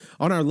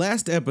On our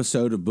last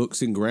episode of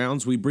Books and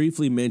Grounds, we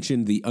briefly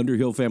mentioned the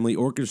Underhill Family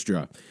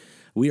Orchestra.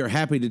 We are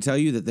happy to tell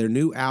you that their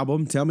new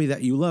album, Tell Me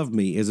That You Love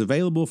Me, is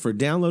available for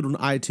download on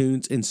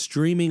iTunes and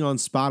streaming on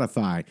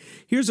Spotify.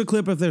 Here's a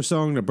clip of their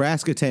song,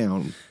 Nebraska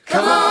Town.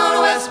 Come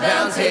on,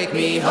 westbound, take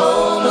me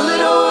home a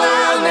little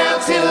while now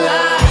till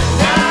I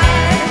die.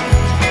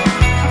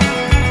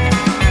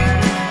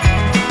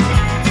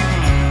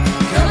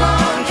 Come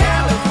on,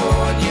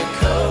 California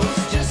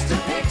coast, just a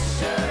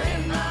picture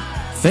in my...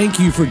 Thank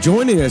you for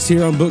joining us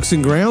here on Books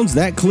and Grounds.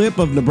 That clip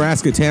of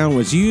Nebraska Town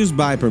was used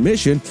by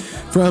permission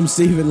from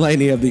Stephen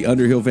Laney of the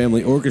Underhill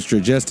Family Orchestra,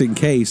 just in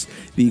case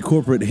the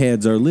corporate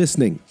heads are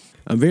listening.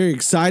 I'm very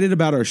excited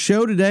about our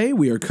show today.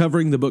 We are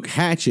covering the book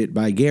Hatchet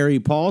by Gary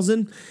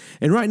Paulsen.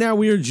 And right now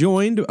we are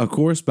joined, of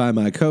course, by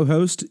my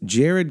co-host,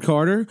 Jared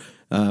Carter,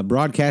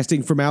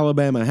 broadcasting from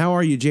Alabama. How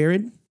are you,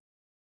 Jared?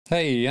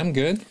 Hey, I'm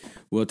good.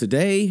 Well,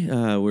 today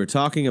we're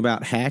talking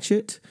about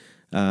Hatchet.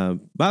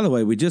 By the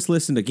way, we just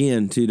listened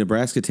again to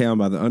Nebraska Town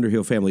by the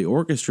Underhill Family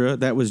Orchestra.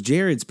 That was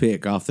Jared's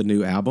pick off the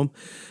new album.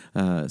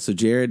 So,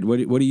 Jared, what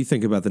do you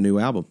think about the new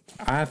album?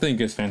 I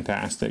think it's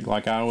fantastic.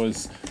 Like, I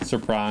was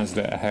surprised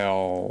at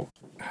how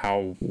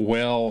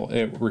well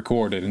it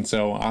recorded. And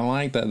so I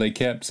like that they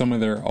kept some of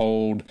their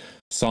old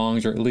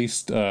songs, or at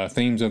least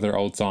themes of their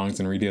old songs,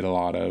 and redid a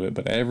lot of it.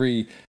 But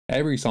every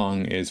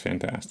song is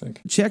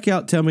fantastic. Check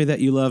out Tell Me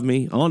That You Love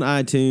Me on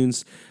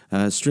iTunes.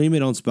 Stream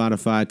it on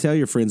Spotify. Tell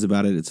your friends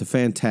about it. It's a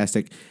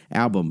fantastic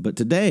album. But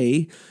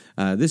today,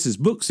 this is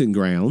Books and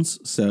Grounds,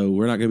 so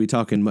we're not going to be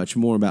talking much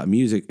more about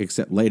music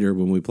except later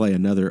when we play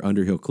another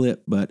Underhill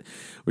clip. But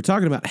we're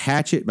talking about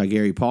Hatchet by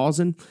Gary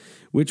Paulsen,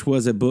 which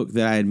was a book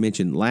that I had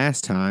mentioned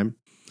last time.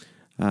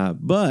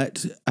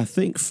 But I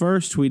think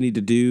first we need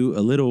to do a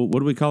little,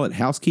 what do we call it,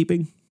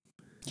 housekeeping?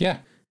 Yeah.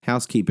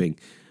 Housekeeping.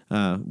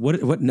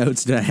 What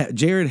notes did I have?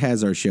 Jared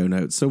has our show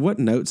notes. So what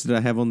notes did I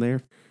have on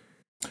there?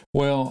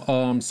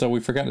 Well, so we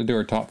forgot to do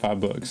our top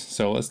 5 books.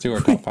 So let's do our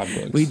top 5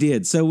 books. We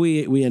did. So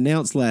we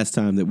announced last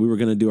time that we were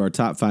going to do our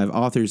top 5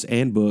 authors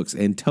and books,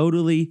 and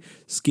totally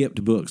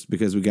skipped books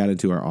because we got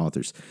into our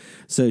authors.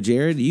 So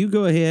Jared, you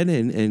go ahead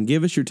and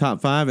give us your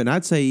top 5, and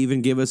I'd say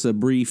even give us a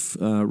brief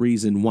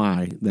reason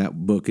why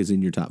that book is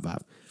in your top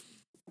 5.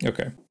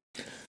 Okay.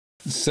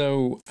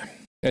 So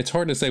it's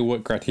hard to say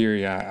what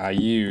criteria I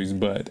use,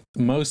 but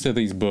most of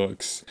these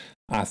books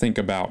I think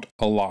about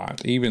a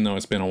lot. Even though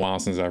it's been a while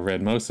since I've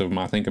read most of them,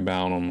 I think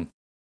about them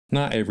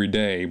not every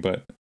day,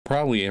 but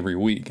probably every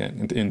week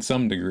in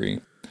some degree.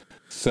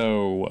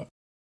 So,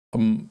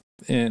 and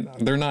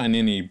they're not in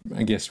any,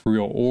 I guess,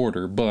 real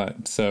order,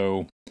 but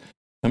so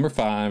number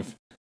 5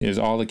 is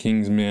All the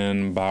King's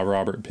Men by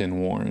Robert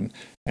Penn Warren.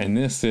 And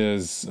this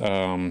is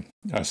a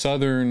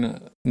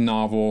Southern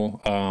novel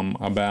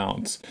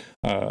about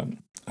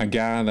a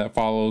guy that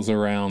follows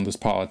around this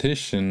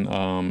politician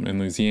in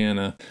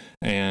Louisiana,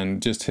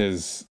 and just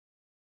his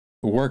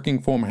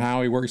working for him,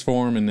 how he works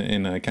for him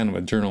in a kind of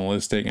a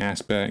journalistic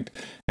aspect.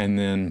 And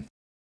then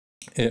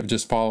it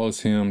just follows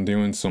him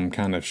doing some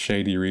kind of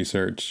shady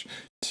research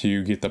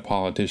to get the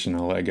politician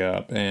a leg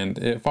up. And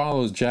it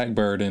follows Jack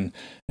Burton,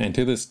 and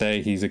to this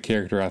day, he's a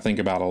character I think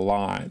about a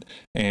lot.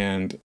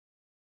 And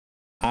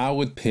I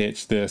would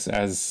pitch this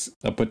as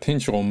a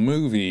potential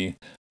movie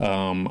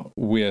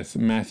with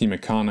Matthew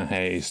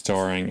McConaughey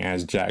starring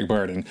as Jack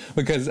Burton,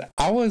 because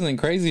I wasn't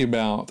crazy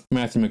about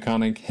Matthew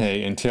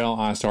McConaughey until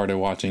I started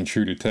watching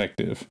True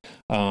Detective,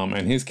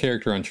 and his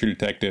character on True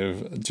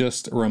Detective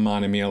just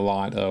reminded me a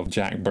lot of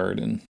Jack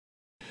Burton.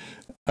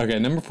 Okay,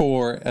 number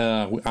 4,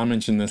 I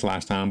mentioned this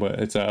last time, but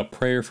it's A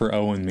Prayer for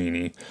Owen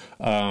Meany,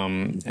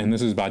 and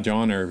this is by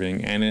John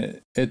Irving,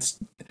 and it's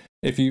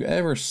if you've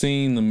ever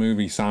seen the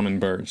movie Simon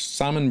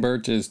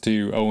Birch is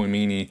to Owen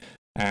Meany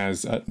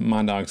as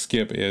My Dog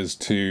Skip is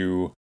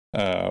to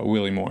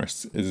Willie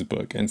Morris, his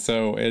book. And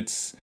so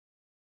it's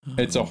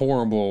a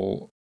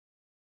horrible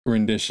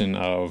rendition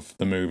of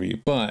the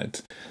movie,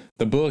 but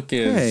the book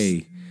is...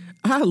 Hey,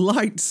 I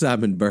liked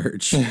Simon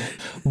Birch.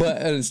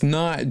 But it's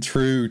not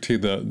true to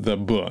the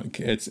book.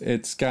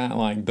 It's got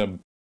like the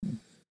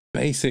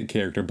basic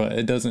character, but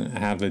it doesn't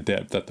have the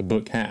depth that the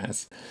book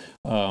has.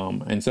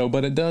 And so,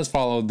 but it does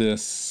follow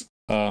this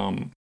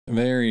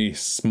very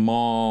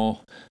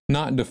small,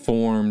 not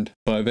deformed,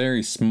 but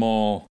very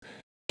small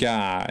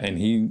guy, and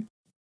he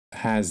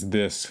has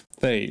this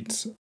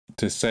fate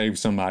to save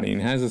somebody,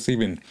 and has this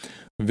even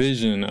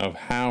vision of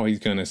how he's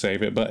going to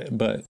save it,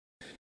 but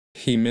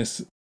he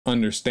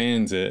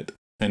misunderstands it,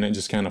 and it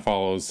just kind of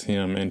follows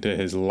him into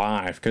his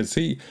life, because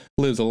he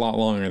lives a lot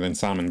longer than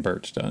Simon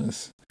Birch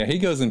does. He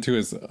goes into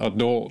his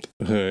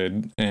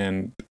adulthood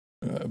and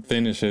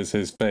finishes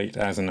his fate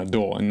as an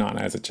adult and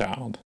not as a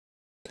child.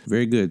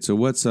 Very good. So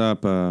what's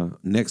up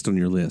next on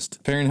your list?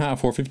 Fahrenheit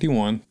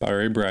 451 by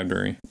Ray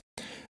Bradbury.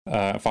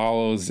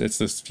 It's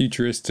this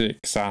futuristic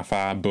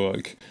sci-fi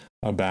book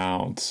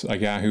about a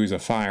guy who's a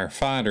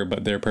firefighter,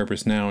 but their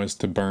purpose now is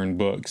to burn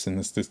books in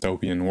this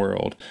dystopian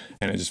world.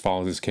 And it just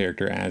follows his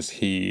character as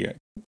he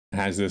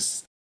has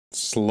this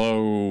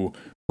slow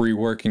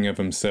reworking of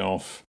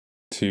himself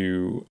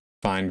to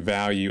find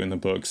value in the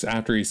books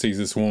after he sees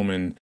this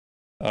woman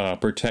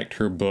protect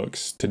her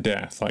books to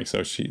death. Like,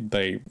 so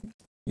they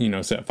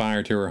set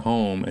fire to her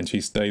home, and she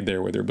stayed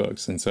there with her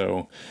books. And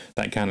so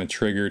that kind of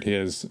triggered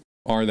his,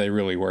 are they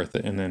really worth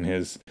it? And then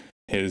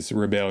his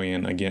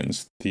rebellion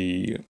against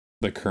the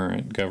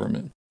current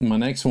government. My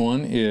next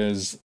one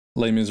is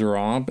Les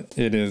Miserables.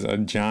 It is a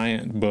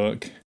giant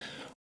book,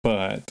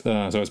 but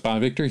so it's by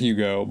Victor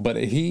Hugo, but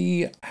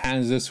he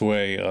has this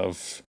way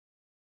of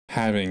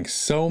having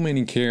so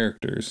many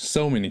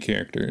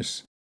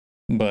characters,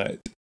 but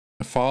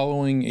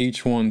following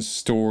each one's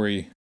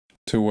story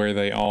to where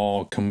they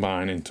all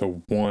combine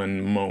into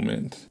one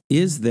moment.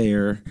 Is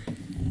there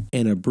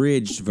an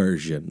abridged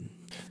version?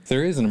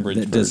 There is an abridged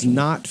version. That does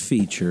not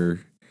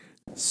feature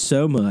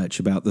so much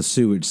about the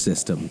sewage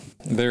system.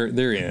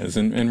 There is.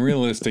 And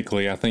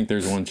realistically, I think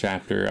there's one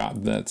chapter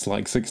that's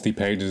like 60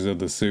 pages of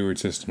the sewage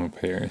system of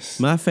Paris.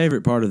 My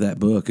favorite part of that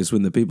book is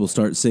when the people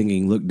start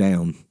singing Look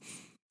Down.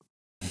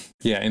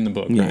 Yeah, in the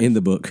book. Yeah, right? in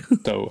the book.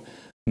 So,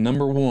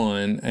 number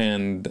one,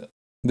 and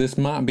this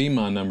might be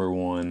my number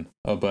one,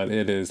 but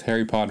it is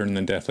Harry Potter and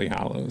the Deathly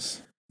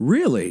Hallows.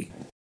 Really?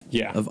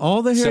 Yeah. Of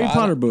all the Harry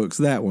Potter books,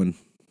 that one.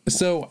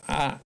 So,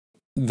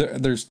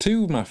 there's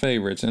two of my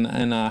favorites,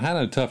 and I had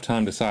a tough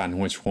time deciding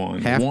which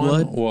one.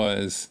 Half-Blood? One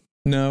was,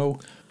 no,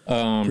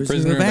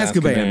 Prisoner of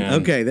Azkaban.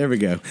 Okay, there we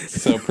go.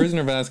 So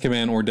Prisoner of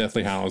Azkaban or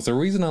Deathly Hallows. The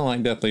reason I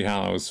like Deathly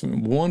Hallows,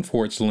 one,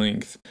 for its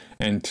length,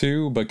 and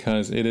two,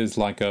 because it is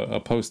like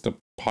a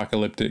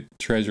post-apocalyptic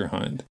treasure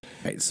hunt.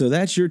 Right, so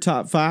that's your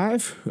top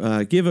five.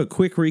 Give a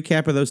quick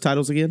recap of those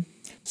titles again.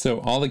 So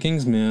All the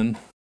King's Men,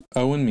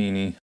 Owen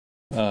Meany,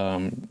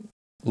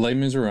 Les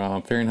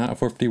Miserables, Fahrenheit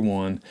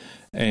 451,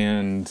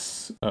 and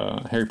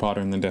Harry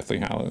Potter and the Deathly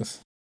Hallows.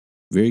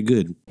 Very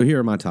good. Here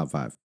are my top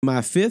five.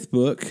 My fifth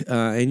book,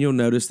 and you'll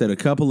notice that a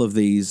couple of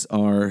these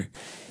are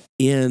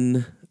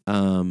in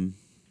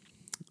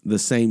the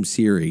same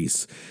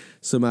series.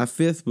 So my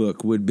fifth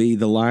book would be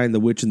The Lion, the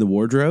Witch, and the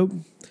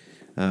Wardrobe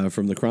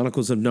from the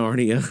Chronicles of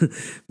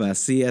Narnia by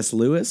C.S.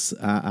 Lewis.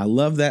 I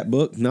love that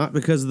book, not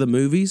because of the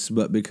movies,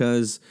 but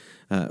because,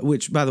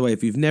 which, by the way,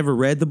 if you've never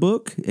read the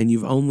book and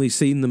you've only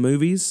seen the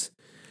movies,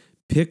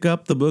 pick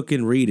up the book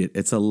and read it.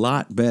 It's a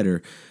lot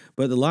better.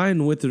 But The Lion,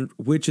 the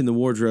Witch, and the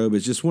Wardrobe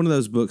is just one of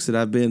those books that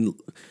I've been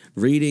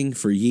reading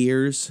for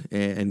years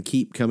and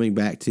keep coming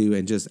back to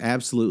and just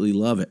absolutely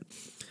love it.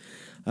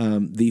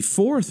 The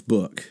fourth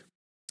book,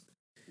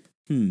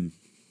 I've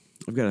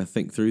got to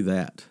think through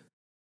that.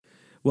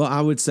 Well,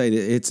 I would say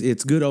that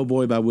it's Good Old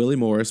Boy by Willie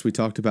Morris. We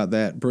talked about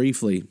that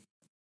briefly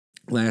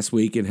last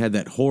week and had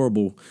that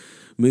horrible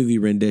movie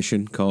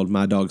rendition called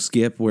My Dog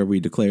Skip, where we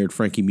declared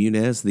Frankie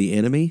Muniz the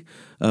enemy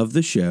of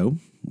the show,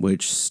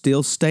 which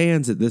still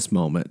stands at this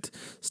moment,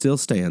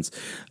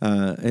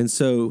 and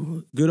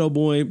so Good Old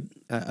Boy,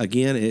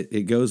 again,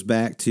 it goes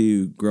back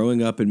to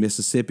growing up in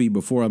Mississippi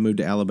before I moved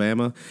to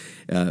Alabama,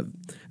 a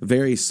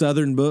very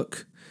Southern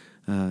book,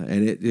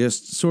 and it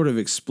just sort of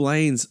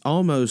explains,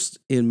 almost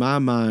in my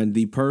mind,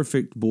 the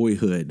perfect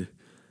boyhood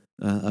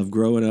of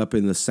growing up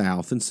in the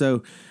South. And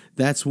so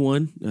that's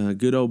one,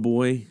 Good Old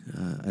Boy,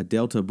 A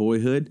Delta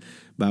Boyhood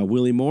by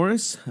Willie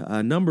Morris.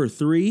 Number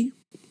three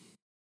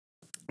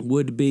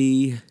would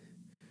be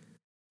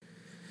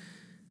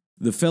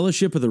The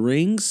Fellowship of the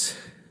Rings,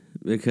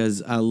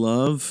 because I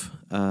love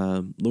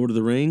Lord of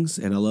the Rings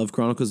and I love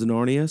Chronicles of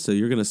Narnia, so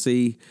you're going to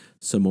see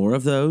some more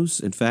of those.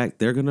 In fact,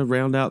 they're going to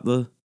round out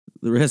the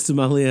rest of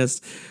my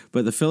list.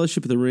 But The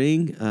Fellowship of the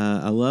Ring,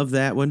 I love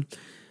that one.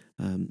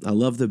 I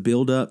love the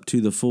build-up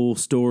to the full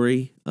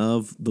story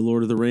of the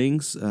Lord of the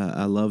Rings.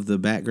 I love the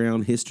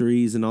background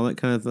histories and all that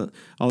kind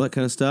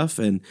of stuff.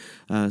 And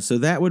so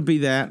that would be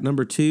that.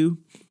 Number two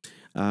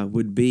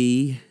would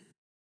be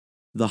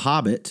The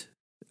Hobbit.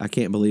 I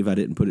can't believe I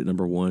didn't put it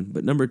number one,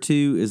 but number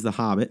two is The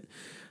Hobbit.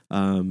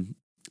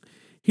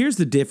 Here's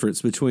the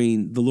difference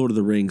between The Lord of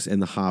the Rings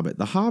and The Hobbit.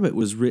 The Hobbit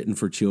was written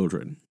for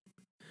children.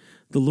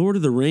 The Lord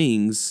of the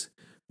Rings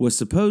was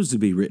supposed to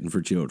be written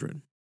for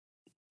children.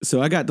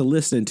 So I got to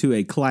listen to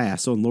a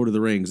class on Lord of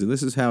the Rings, and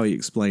this is how he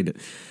explained it.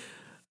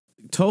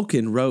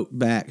 Tolkien wrote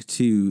back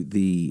to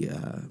the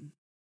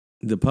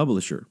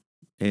publisher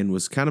and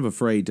was kind of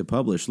afraid to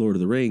publish Lord of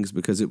the Rings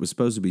because it was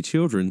supposed to be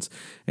children's,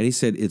 and he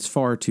said it's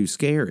far too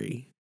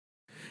scary.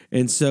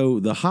 And so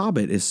The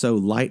Hobbit is so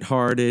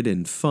lighthearted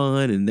and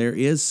fun, and there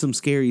is some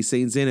scary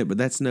scenes in it, but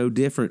that's no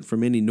different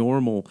from any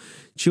normal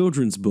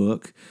children's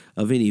book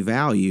of any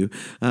value.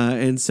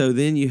 And so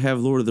then you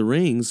have Lord of the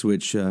Rings,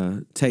 which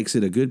takes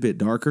it a good bit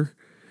darker.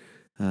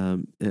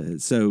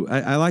 So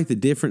I like the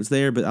difference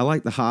there, but I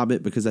like The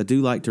Hobbit because I do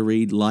like to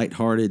read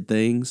lighthearted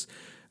things.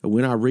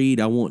 When I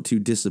read, I want to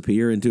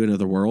disappear into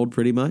another world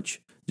pretty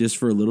much, just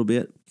for a little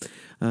bit.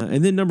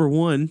 And then number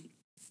one,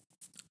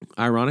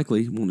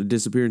 ironically, want to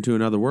disappear into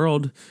another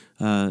world,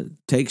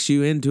 takes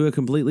you into a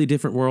completely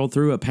different world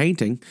through a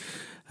painting.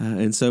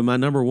 And so my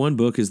number one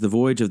book is The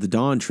Voyage of the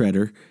Dawn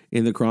Treader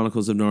in the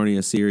Chronicles of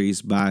Narnia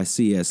series by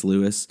C.S.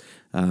 Lewis,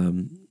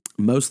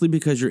 mostly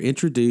because you're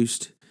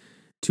introduced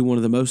to one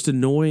of the most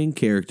annoying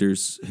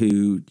characters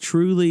who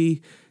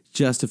truly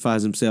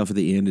justifies himself at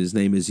the end. His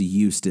name is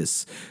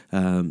Eustace.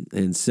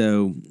 And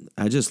so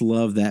I just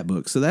love that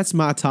book. So that's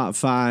my top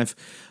 5.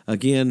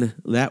 Again,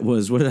 that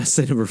was, what did I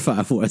say number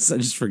 5 was? I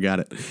just forgot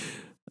it.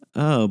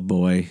 Oh,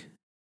 boy.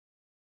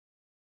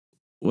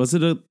 Was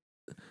it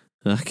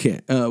I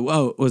can't.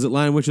 Was it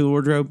Lion, Witch of the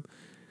Wardrobe?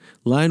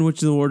 Lion,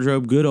 Witch of the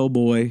Wardrobe, Good Old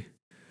Boy,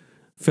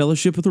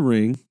 Fellowship of the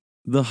Ring,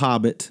 The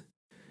Hobbit,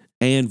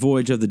 and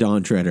Voyage of the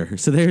Dawn Treader.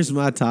 So there's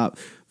my top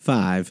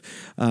 5.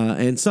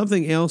 And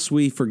something else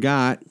we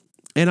forgot,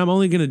 and I'm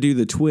only going to do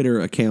the Twitter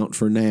account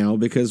for now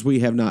because we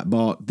have not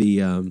bought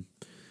the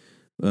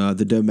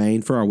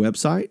domain for our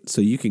website. So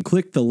you can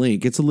click the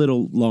link. It's a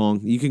little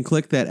long. You can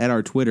click that at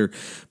our Twitter.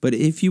 But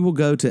if you will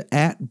go to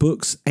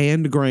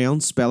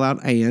 @booksandgrounds, spell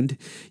out and,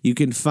 you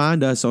can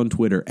find us on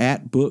Twitter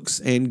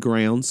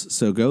 @booksandgrounds.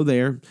 So go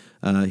there,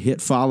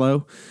 hit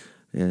follow.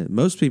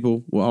 Most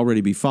people will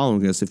already be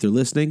following us if they're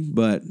listening,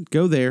 but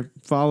go there,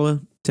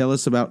 follow, don't tell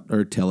us about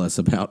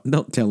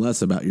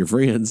your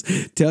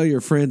friends. Tell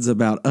your friends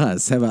about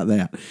us. How about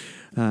that?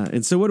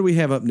 And so what do we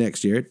have up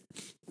next, Jared?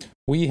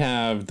 We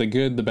have The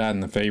Good, the Bad,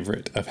 and the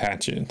Favorite of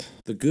Hatchet.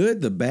 The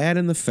Good, the Bad,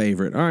 and the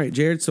Favorite. All right,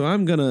 Jared, so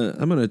I'm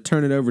gonna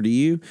turn it over to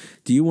you.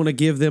 Do you want to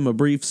give them a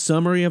brief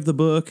summary of the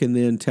book and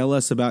then tell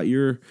us about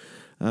your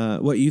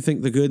what you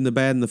think the good and the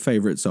bad and the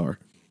favorites are?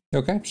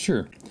 Okay,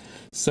 sure.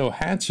 So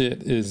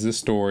Hatchet is this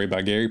story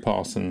by Gary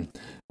Paulsen,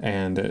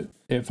 and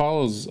it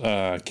follows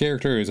a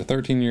character who's a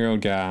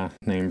 13-year-old guy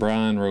named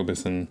Brian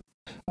Robison,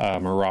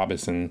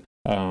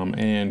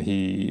 and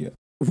he...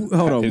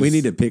 Hold on, we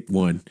need to pick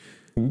one.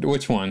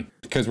 Which one?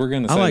 Because we're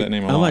going to say that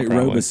name a lot. I like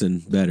probably. Robison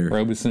better.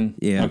 Robison?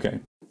 Yeah.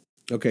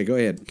 Okay, go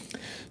ahead.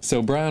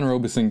 So Brian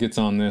Robison gets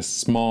on this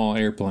small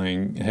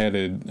airplane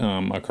headed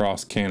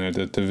across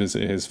Canada to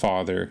visit his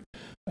father,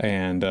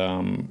 and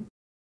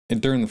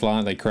during the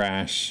flight they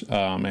crash,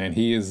 and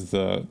he is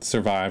the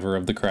survivor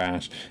of the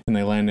crash, and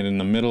they landed in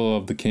the middle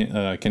of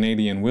the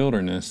Canadian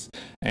wilderness,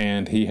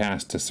 and he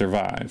has to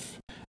survive.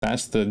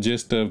 That's the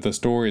gist of the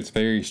story. It's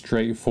very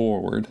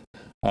straightforward.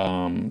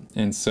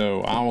 And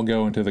so I will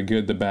go into the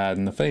good, the bad,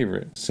 and the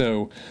favorite.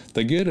 So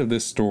the good of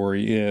this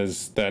story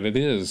is that it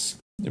is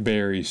a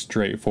very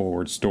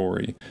straightforward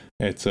story.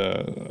 It's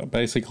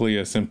basically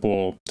a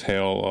simple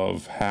tale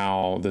of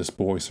how this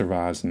boy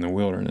survives in the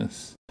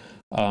wilderness.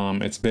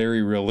 It's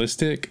very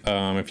realistic.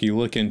 If you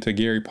look into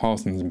Gary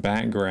Paulsen's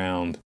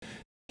background,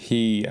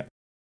 he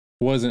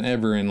wasn't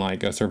ever in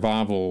like a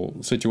survival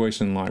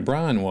situation like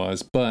Brian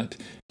was, but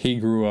he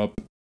grew up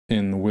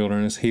in the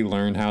wilderness. He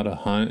learned how to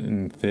hunt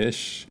and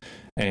fish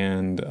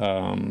and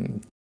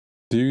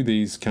do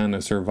these kind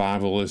of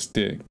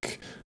survivalistic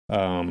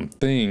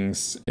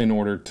things in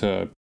order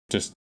to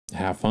just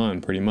have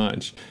fun, pretty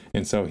much.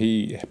 And so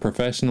he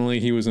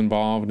was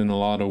involved in a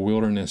lot of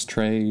wilderness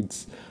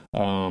trades.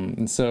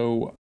 And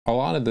so a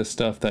lot of the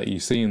stuff that you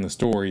see in the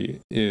story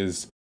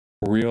is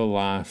real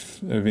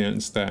life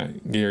events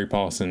that Gary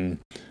Paulsen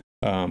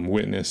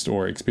witnessed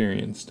or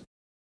experienced.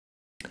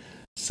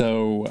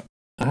 So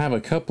I have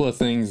a couple of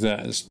things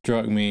that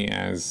struck me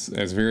as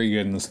very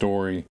good in the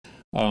story.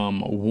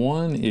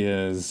 One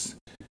is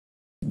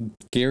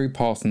Gary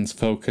Paulsen's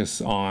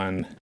focus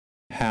on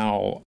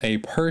how a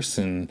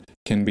person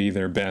can be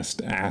their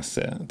best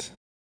asset.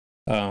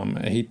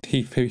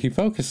 He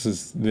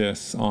focuses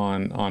this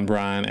on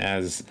Brian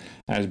as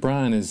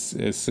Brian is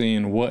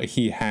seeing what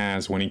he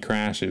has when he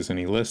crashes, and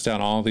he lists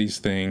out all these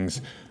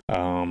things.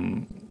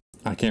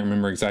 I can't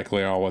remember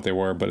exactly all what they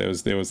were, but it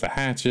was the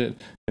hatchet,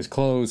 his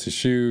clothes, his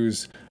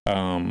shoes,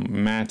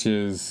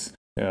 matches,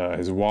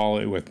 his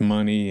wallet with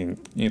money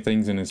and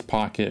things in his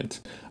pocket.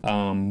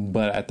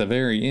 But at the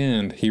very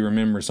end, he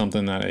remembers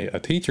something that a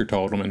teacher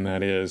told him, and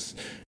that is,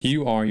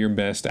 you are your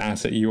best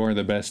asset. You are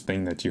the best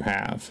thing that you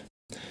have.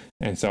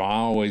 And so I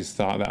always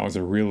thought that was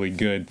a really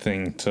good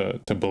thing to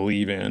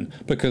believe in,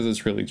 because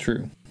it's really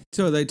true.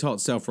 So they taught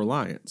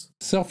self-reliance.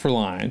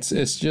 Self-reliance.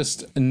 It's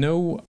just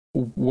know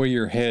where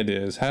your head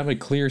is. Have a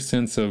clear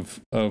sense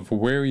of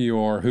where you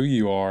are, who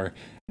you are,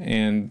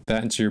 and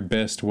that's your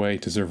best way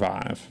to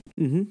survive.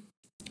 Mm-hmm.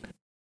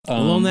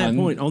 Well,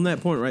 on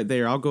that point right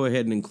there, I'll go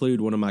ahead and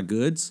include one of my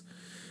goods,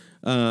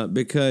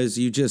 because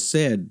you just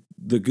said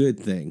the good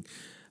thing.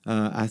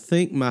 I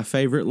think my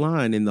favorite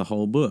line in the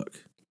whole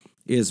book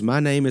is, my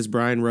name is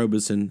Brian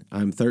Robison.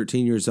 I'm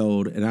 13 years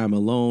old, and I'm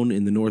alone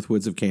in the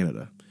Northwoods of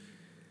Canada.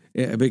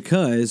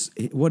 Because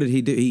what did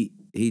he do?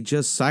 He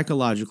just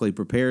psychologically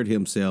prepared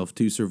himself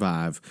to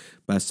survive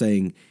by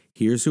saying,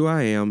 here's who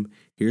I am,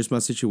 here's my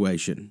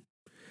situation.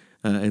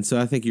 And so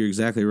I think you're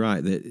exactly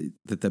right,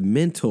 that the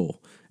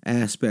mental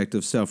aspect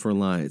of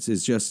self-reliance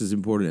is just as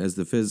important as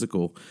the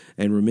physical,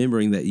 and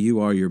remembering that you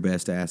are your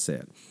best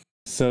asset.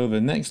 So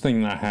the next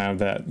thing I have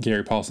that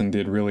Gary Paulsen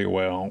did really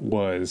well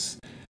was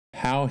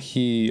how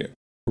he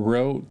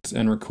wrote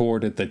and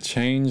recorded the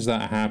change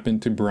that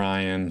happened to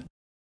Brian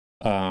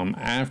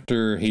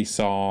after he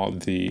saw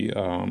the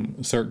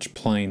search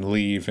plane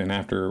leave, and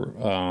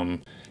after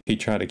he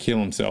tried to kill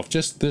himself.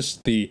 Just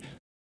the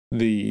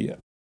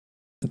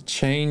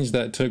change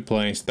that took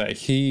place, that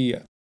he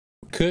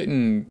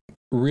couldn't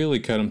really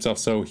cut himself,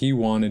 so he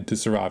wanted to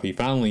survive. He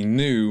finally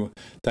knew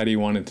that he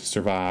wanted to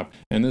survive,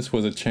 and this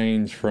was a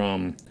change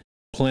from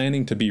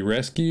planning to be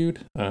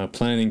rescued,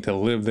 planning to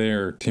live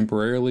there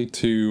temporarily,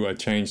 to a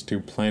change to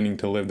planning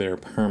to live there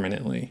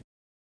permanently.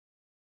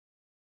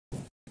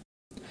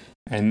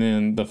 And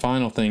then the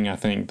final thing I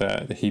think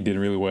that he did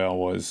really well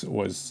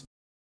was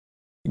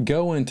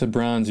go into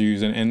Brian's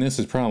views, and this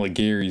is probably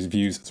Gary's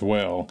views as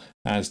well,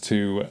 as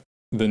to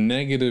the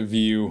negative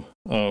view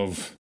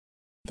of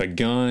the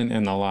gun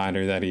and the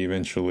lighter that he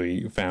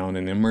eventually found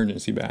in the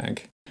emergency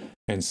bag.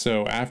 And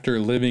so after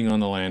living on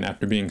the land,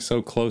 after being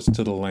so close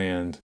to the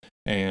land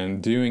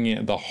and doing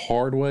it the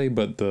hard way,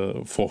 but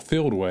the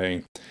fulfilled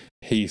way,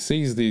 he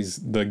sees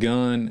the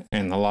gun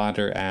and the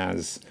lighter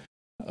as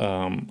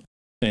an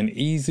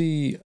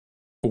easy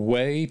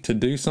way to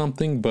do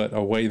something, but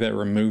a way that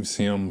removes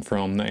him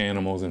from the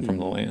animals and from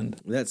the land.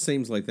 That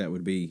seems like that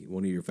would be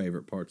one of your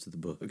favorite parts of the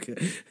book,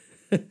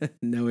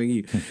 knowing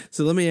you.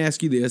 So let me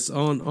ask you this.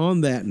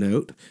 On that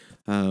note,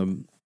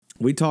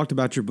 we talked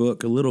about your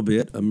book a little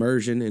bit,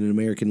 Immersion in an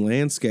American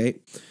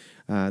Landscape.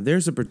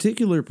 There's a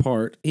particular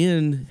part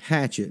in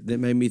Hatchet that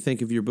made me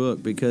think of your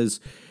book, because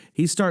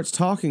he starts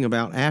talking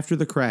about after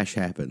the crash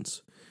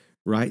happens,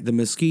 right? The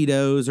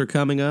mosquitoes are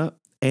coming up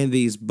and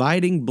these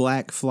biting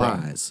black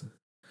flies.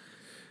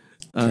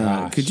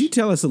 Could you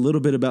tell us a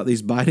little bit about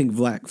these biting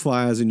black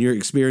flies and your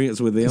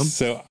experience with them?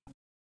 So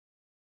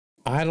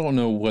I don't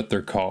know what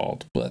they're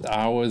called, but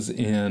I was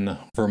in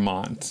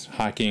Vermont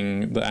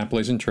hiking the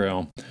Appalachian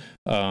Trail,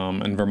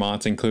 and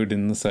Vermont's included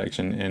in the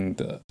section,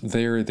 and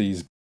there are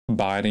these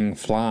biting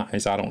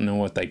flies. I don't know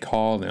what they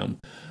call them,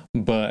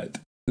 but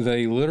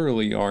they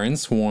literally are in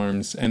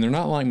swarms, and they're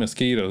not like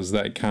mosquitoes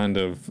that kind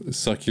of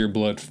suck your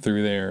blood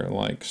through their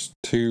like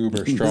tube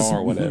or straw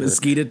or whatever.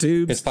 Mosquito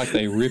tubes? It's like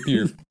they rip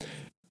your...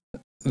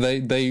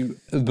 But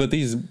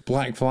these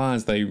black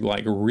flies, they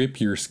like rip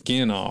your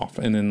skin off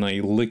and then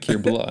they lick your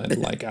blood.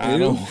 Like, I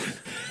don't,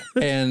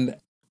 and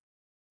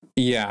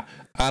yeah,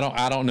 I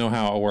don't know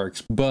how it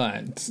works,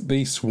 but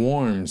these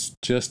swarms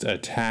just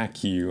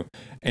attack you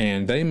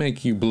and they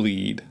make you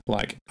bleed.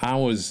 Like, I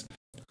was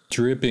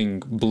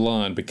dripping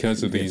blood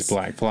because of these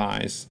black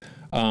flies.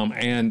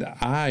 And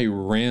I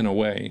ran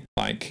away,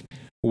 like,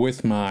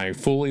 with my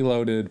fully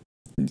loaded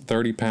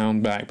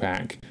 30-pound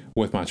backpack,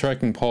 with my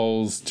trekking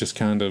poles just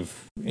kind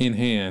of in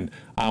hand.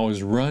 I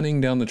was running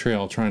down the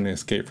trail trying to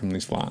escape from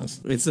these flies.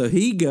 And so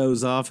he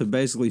goes off in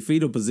basically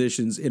fetal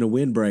positions in a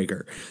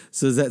windbreaker.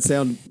 So does that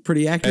sound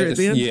pretty accurate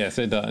then? Yes,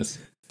 it does.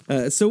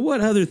 So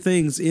what other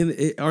things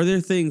are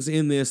there things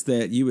in this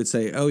that you would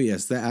say, oh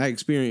yes, that I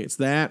experienced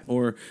that?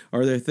 Or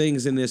are there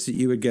things in this that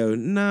you would go,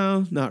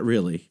 no, not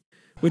really?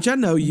 Which I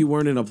know you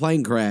weren't in a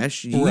plane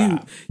crash. You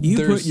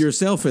put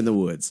yourself in the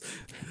woods.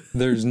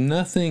 There's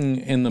nothing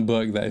in the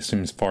book that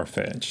seems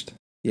far-fetched.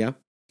 Yeah.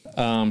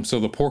 So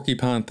the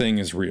porcupine thing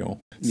is real.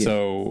 Yeah.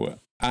 So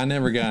I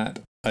never got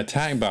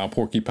attacked by a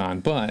porcupine,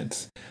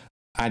 but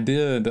I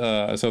did.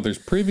 So there's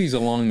privies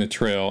along the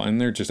trail,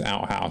 and they're just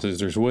outhouses.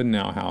 There's wooden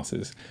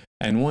outhouses.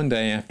 And one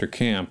day after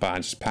camp, I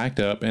just packed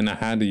up, and I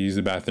had to use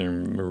the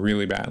bathroom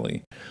really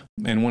badly.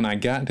 And when I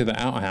got to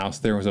the outhouse,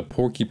 there was a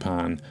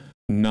porcupine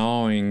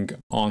gnawing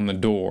on the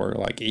door,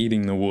 like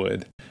eating the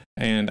wood.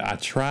 And I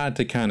tried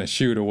to kind of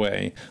shoo it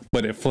away,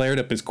 but it flared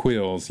up his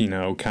quills,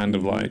 kind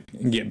of like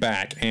get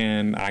back.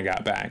 And I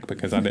got back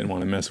because I didn't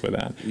want to mess with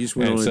that. You just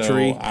went on a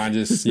tree? I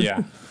just,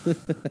 yeah.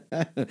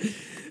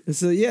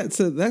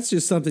 So that's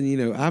just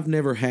something, I've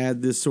never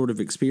had this sort of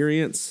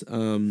experience.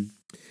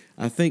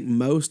 I think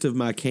most of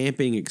my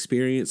camping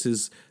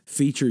experiences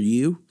feature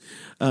you.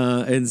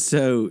 And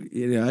so,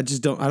 I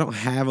don't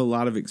have a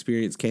lot of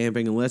experience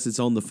camping unless it's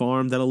on the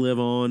farm that I live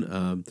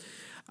on.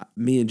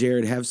 Me and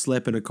Jared have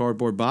slept in a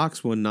cardboard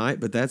box one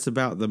night, but that's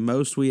about the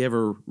most we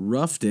ever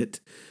roughed it.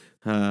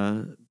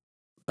 Other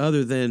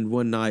than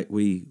one night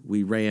we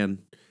ran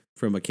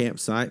from a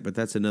campsite, but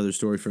that's another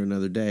story for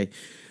another day.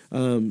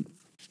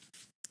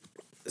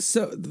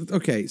 So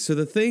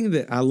the thing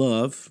that I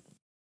love,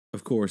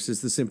 of course,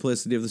 is the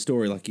simplicity of the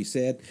story, like you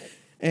said.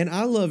 And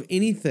I love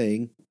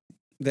anything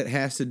that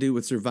has to do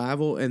with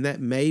survival, and that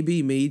may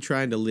be me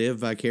trying to live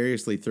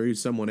vicariously through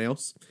someone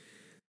else.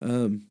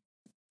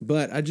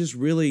 But I just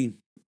really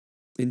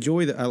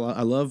enjoy that. I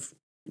love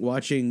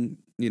watching,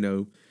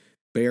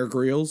 Bear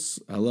Grylls.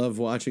 I love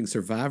watching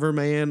Survivor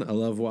Man. I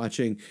love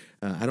watching,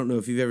 I don't know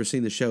if you've ever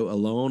seen the show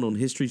Alone on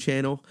History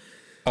Channel.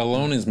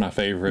 Alone is my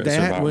favorite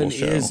survival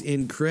show. That one is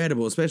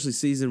incredible, especially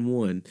season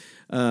 1.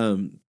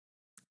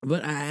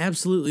 But I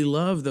absolutely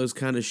love those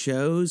kind of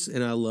shows,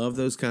 and I love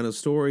those kind of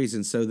stories.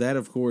 And so that,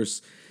 of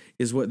course,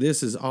 is what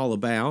this is all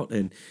about.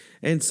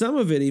 And some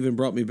of it even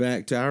brought me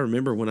back to, I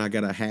remember when I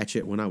got a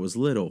hatchet when I was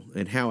little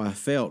and how I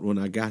felt when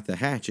I got the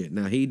hatchet.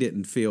 Now, he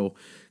didn't feel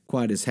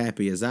quite as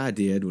happy as I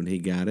did when he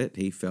got it.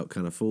 He felt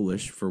kind of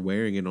foolish for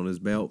wearing it on his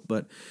belt.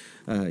 But,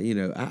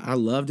 I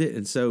loved it.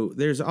 And so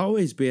there's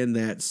always been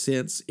that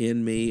sense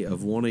in me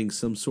of wanting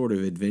some sort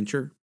of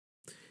adventure.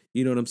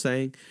 You know what I'm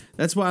saying?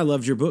 That's why I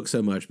loved your book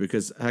so much,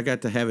 because I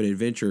got to have an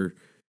adventure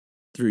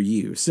through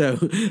you. So,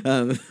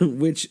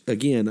 which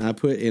again, I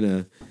put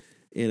in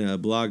a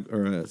blog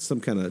or some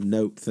kind of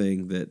note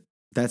thing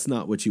that's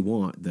not what you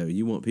want, though.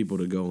 You want people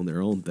to go on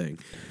their own thing.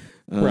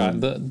 Right.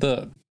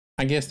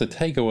 I guess the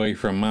takeaway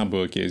from my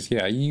book is,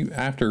 yeah, you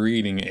after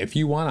reading it, if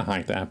you want to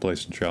hike the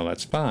Appalachian Trail,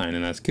 that's fine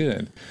and that's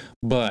good,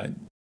 but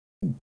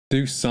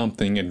do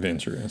something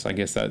adventurous. I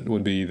guess that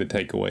would be the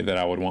takeaway that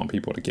I would want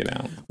people to get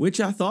out. Which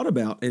I thought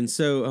about, and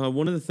so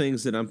one of the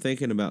things that I'm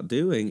thinking about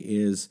doing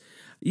is,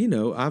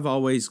 I've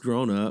always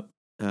grown up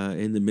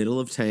in the middle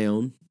of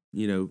town,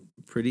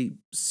 pretty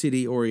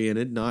city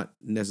oriented, not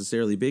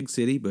necessarily big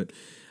city, but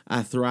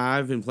I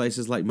thrive in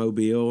places like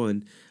Mobile,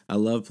 and I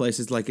love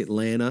places like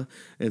Atlanta.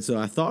 And so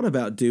I thought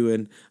about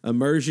doing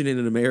immersion in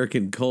an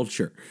American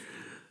culture.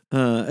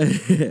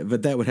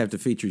 But that would have to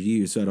feature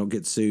you, so I don't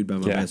get sued by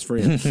my best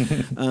friend.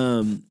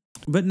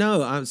 But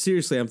no, I'm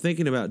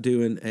thinking about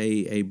doing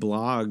a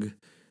blog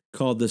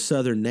called The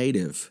Southern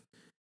Native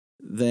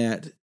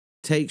that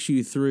takes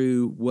you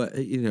through what,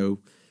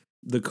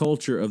 the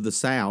culture of the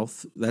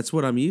South. That's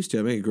what I'm used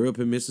to. I grew up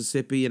in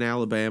Mississippi and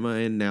Alabama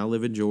and now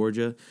live in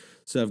Georgia.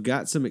 So I've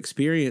got some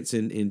experience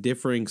in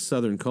differing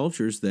Southern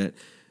cultures that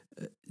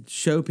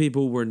show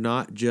people we're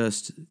not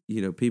just,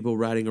 people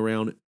riding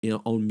around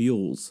on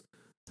mules.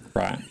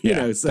 Right.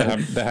 Yeah. So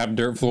they have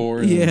dirt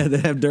floors. Yeah, they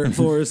have dirt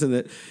floors, and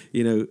that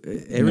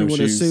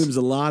everyone assumes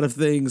a lot of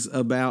things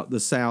about the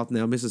South.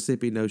 Now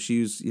Mississippi, no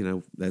shoes.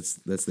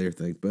 That's their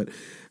thing. But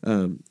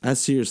I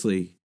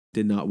seriously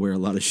did not wear a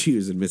lot of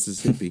shoes in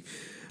Mississippi.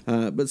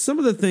 But some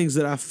of the things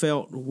that I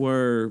felt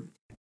were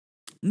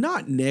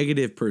not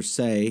negative per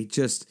se.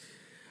 Just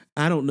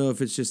I don't know if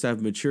it's just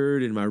I've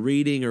matured in my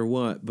reading or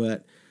what,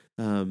 but.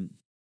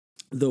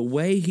 The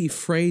way he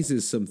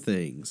phrases some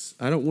things,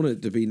 I don't want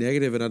it to be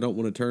negative, and I don't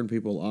want to turn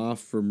people off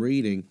from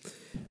reading.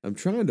 I'm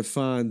trying to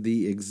find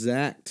the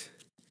exact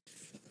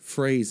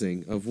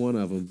phrasing of one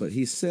of them, but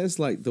he says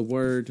like the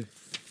word,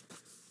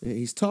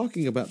 he's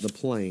talking about the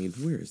plane.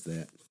 Where is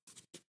that?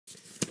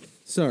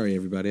 Sorry,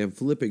 everybody. I'm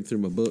flipping through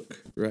my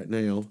book right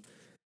now.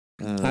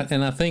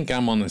 And I think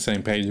I'm on the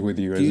same page with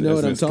you. Do you know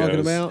what I'm talking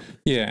about?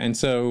 Yeah, and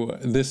so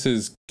this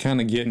is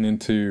kind of getting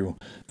into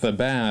the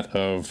bat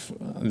of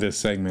this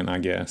segment, I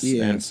guess.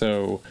 Yeah. And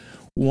so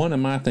one of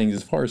my things,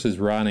 as far as his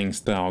writing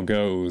style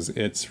goes,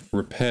 it's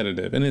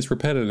repetitive, and it's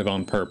repetitive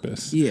on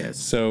purpose. Yes.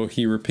 So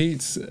he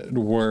repeats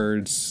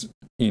words,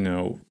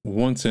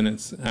 one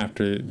sentence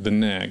after the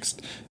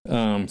next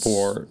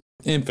for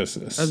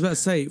emphasis. I was about to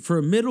say, for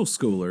a middle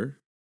schooler,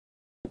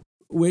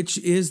 which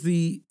is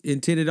the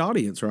intended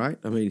audience,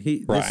 right?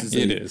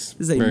 This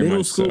is a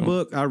middle school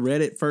book. I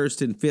read it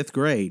first in 5th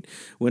grade.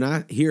 When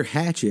I hear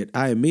hatchet,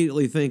 I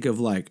immediately think of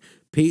like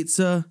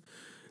pizza,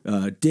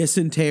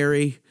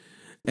 dysentery,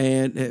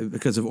 and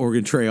because of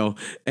Oregon Trail,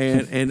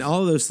 and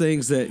all of those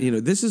things that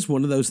this is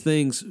one of those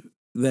things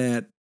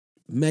that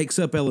makes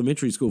up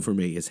elementary school for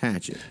me is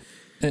hatchet.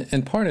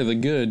 And part of the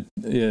good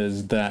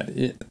is that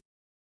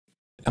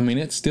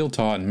it's still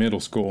taught in middle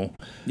school.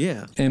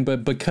 Yeah.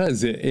 But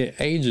because it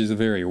ages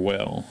very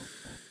well,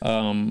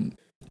 and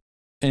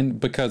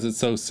because it's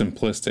so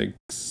simplistic,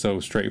 so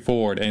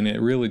straightforward, and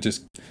it really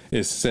just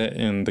is set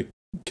in the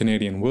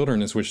Canadian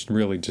wilderness, which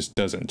really just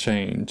doesn't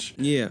change.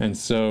 Yeah. And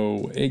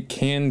so it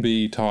can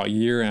be taught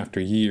year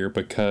after year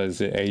because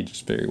it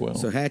ages very well.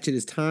 So hatchet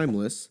is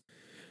timeless,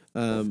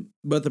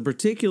 but the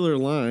particular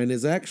line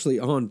is actually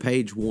on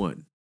page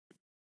 1.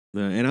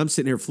 And I'm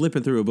sitting here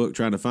flipping through a book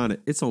trying to find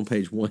it. It's on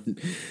page 1.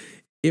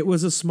 It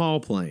was a small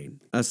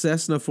plane, a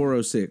Cessna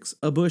 406,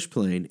 a bush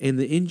plane, and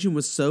the engine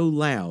was so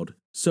loud,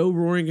 so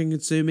roaring and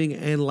consuming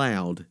and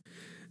loud,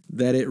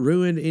 that it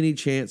ruined any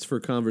chance for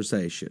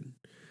conversation.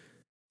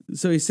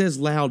 So he says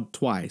loud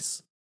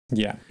twice.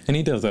 Yeah, and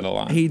he does that a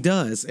lot. He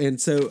does.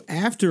 And so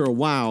after a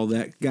while,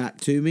 that got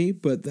to me,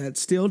 but that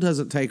still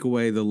doesn't take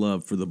away the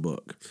love for the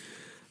book.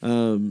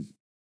 And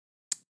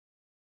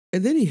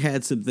then he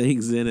had some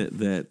things in it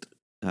that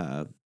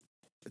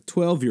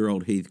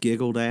 12-year-old Heath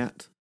giggled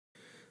at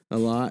a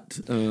lot.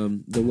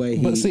 The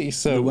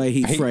way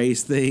he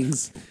phrased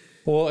things.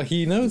 Well,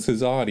 he knows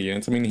his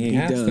audience. He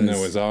has to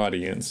know his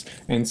audience.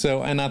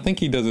 And I think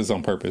he does this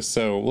on purpose.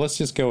 So let's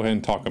just go ahead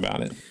and talk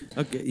about it.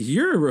 Okay,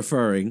 you're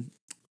referring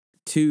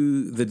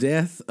to the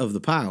death of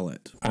the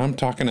pilot. I'm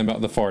talking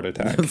about the fart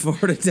attack. The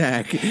fart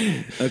attack.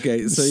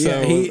 Okay, so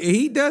yeah,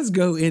 he does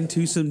go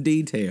into some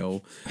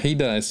detail. He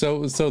does.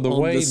 So the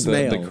way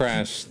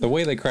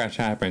the crash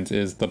happens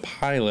is the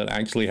pilot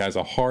actually has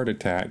a heart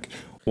attack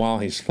while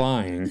he's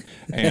flying,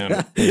 and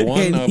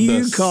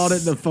called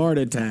it the fart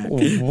attack.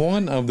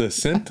 One of the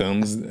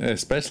symptoms,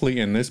 especially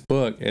in this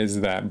book,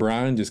 is that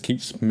Brian just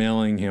keeps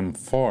smelling him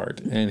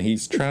fart, and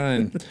he's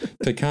trying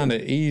to kind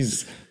of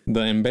ease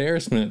the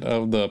embarrassment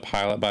of the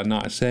pilot by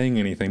not saying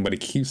anything, but he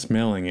keeps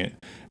smelling it,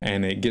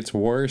 and it gets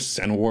worse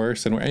and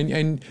worse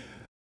and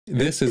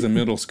this is a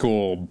middle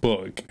school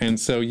book, and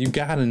so you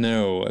got to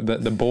know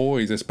that the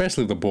boys,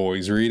 especially the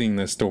boys reading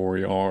this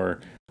story, are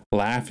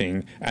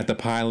laughing at the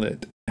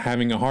pilot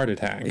having a heart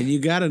attack. And you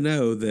got to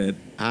know that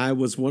I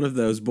was one of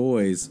those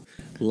boys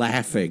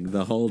laughing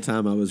the whole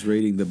time I was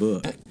reading the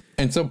book.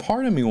 And so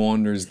part of me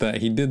wonders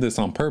that he did this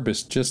on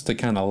purpose just to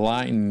kind of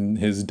lighten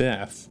his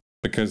death,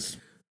 because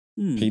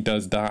he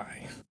does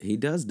die. He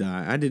does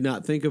die. I did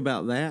not think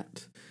about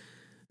that.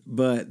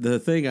 But the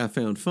thing I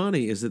found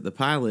funny is that the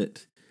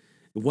pilot,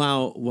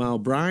 while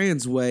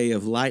Brian's way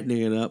of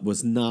lightening it up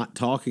was not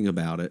talking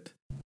about it,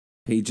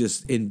 he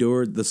just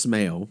endured the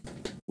smell,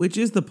 which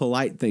is the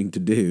polite thing to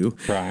do.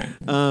 Right.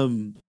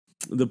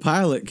 The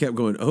pilot kept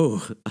going,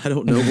 "Oh, I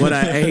don't know what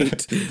I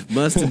ate.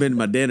 Must have been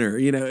my dinner."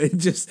 It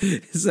just,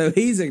 so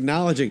he's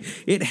acknowledging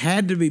it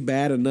had to be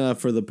bad enough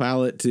for the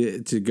pilot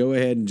to go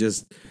ahead and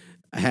just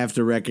have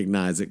to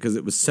recognize it because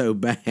it was so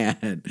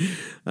bad.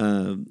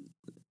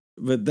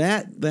 But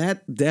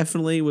that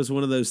definitely was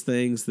one of those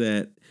things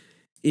that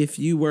if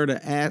you were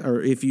to ask,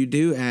 or if you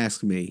do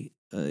ask me,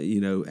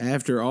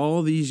 after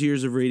all these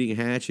years of reading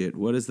Hatchet,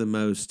 what is the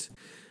most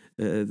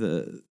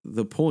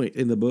the point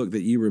in the book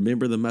that you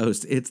remember the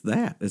most? It's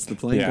the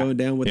plane going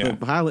down with the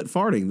pilot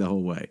farting the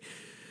whole way.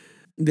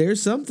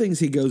 There's some things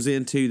he goes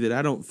into that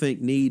I don't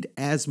think need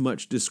as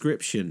much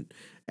description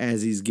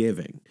as he's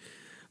giving.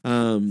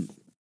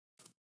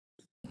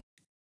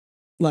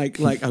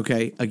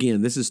 Okay,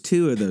 again, this is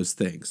two of those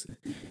things.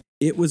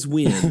 It was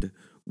wind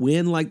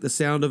like the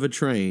sound of a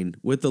train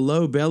with the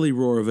low belly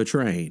roar of a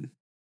train.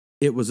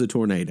 It was a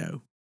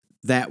tornado.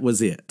 That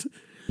was it.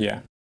 Yeah.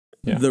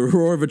 Yeah. The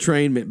roar of a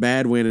train meant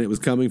bad wind, and it was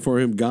coming for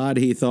him. God,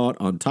 he thought,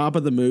 on top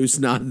of the moose,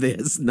 not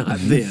this.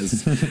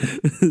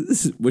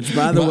 Which,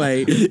 by the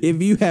way,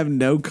 if you have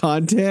no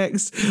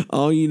context,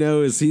 all you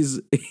know is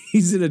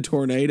he's in a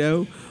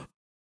tornado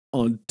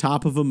on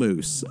top of a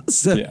moose.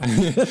 So. Yeah.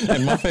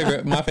 And my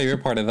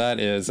favorite part of that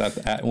is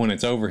when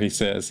it's over, he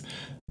says,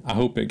 "I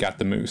hope it got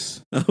the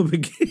moose."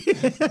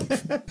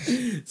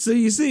 So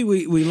you see,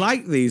 we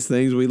like these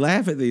things, we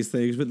laugh at these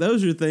things, but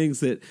those are things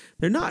that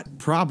they're not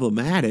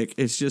problematic.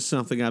 It's just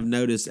something I've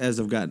noticed as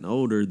I've gotten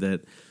older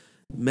that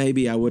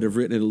maybe I would have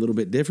written it a little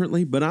bit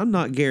differently, but I'm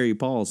not Gary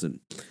Paulson.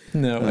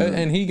 No,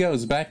 and he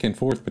goes back and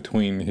forth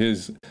between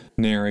his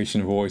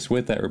narration voice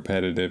with that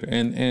repetitive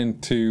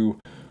and to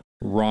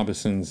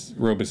Robison's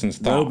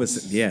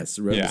thoughts.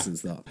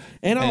 Robison's thought.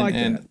 And I like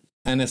that.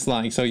 And it's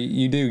like, so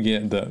you do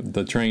get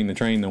the train,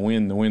 the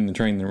wind, the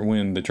train, the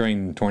wind, the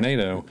train, the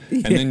tornado,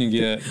 and then you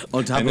get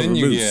on top of a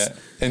moose.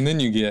 And then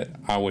you get,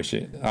 I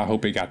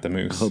hope it got the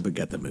moose. I hope it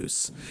got the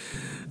moose.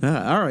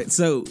 All right,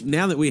 so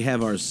now that we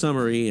have our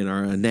summary and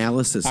our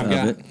analysis of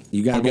it,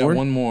 you got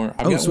more?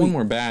 I've got one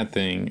more bad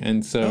thing,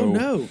 and so. Oh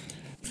no.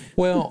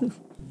 Well.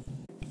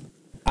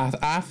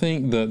 I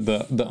think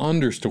the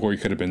understory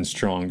could have been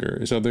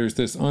stronger. So there's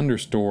this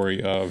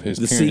understory of his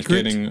parents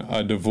getting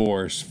a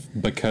divorce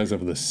because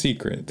of the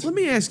secret. Let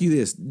me ask you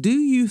this. Do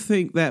you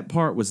think that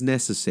part was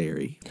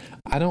necessary?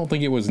 I don't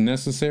think it was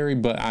necessary,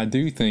 but I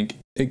do think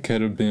it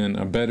could have been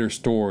a better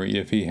story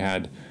if he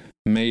had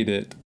made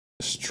it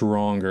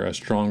stronger, a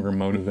stronger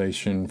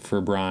motivation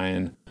for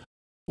Brian,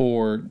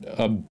 or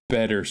a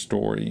better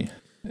story.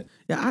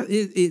 Yeah,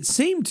 it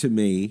seemed to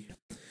me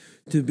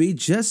to be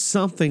just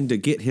something to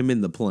get him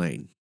in the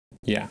plane.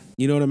 Yeah.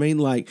 You know what I mean?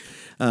 Like,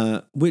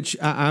 which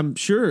I'm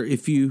sure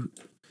if you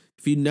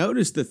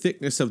notice the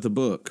thickness of the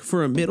book,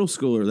 for a middle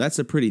schooler, that's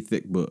a pretty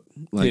thick book.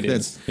 Like it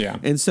is. Yeah.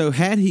 And so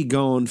had he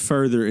gone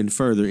further and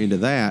further into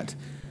that,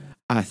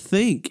 I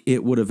think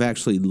it would have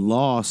actually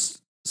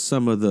lost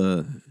some of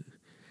the,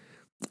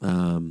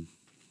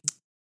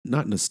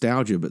 not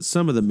nostalgia, but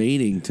some of the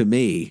meaning to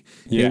me.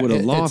 Yeah, it would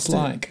have lost it's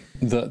like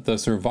the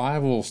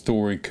survival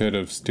story could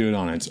have stood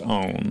on its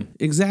own.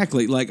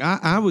 Exactly. Like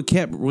I would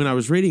kept, when I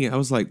was reading it, I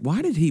was like,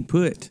 why did he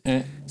put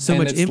so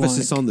much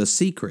emphasis on the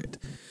secret?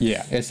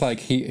 Yeah, it's like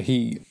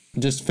he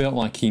just felt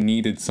like he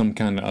needed some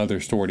kind of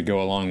other story to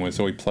go along with,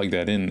 so he plugged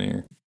that in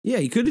there. Yeah,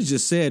 he could have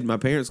just said, my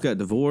parents got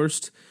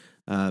divorced.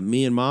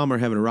 Me and mom are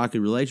having a rocky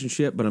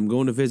relationship, but I'm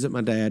going to visit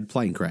my dad.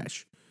 Plane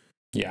crash.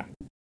 Yeah.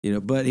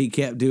 But he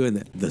kept doing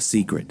that. The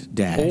secret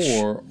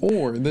dash.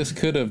 Or this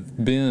could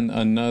have been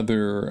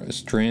another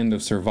strand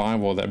of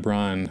survival that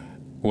Brian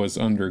was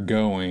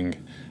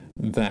undergoing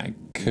that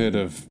could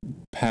have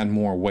had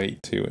more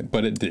weight to it,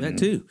 but it didn't. That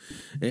too.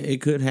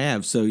 It could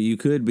have. So you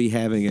could be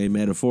having a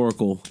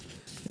metaphorical,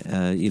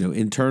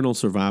 internal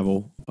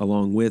survival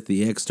along with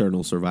the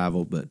external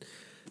survival, but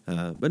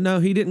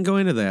no, he didn't go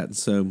into that.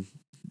 So,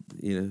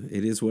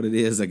 it is what it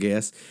is, I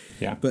guess.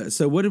 Yeah. But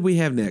so what did we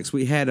have next?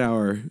 We had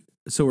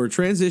so we're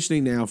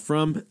transitioning now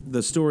from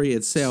the story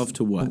itself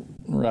to what?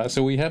 Right.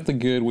 So we have the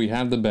good, we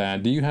have the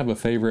bad. Do you have a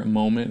favorite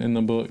moment in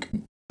the book?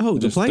 Oh,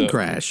 the plane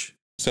crash.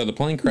 So the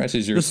plane crash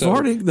is your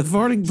the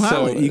farting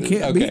pilot. You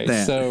can't beat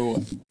that.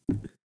 So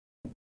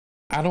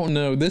I don't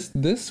know.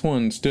 This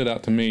one stood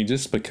out to me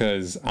just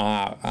because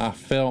I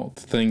felt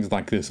things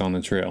like this on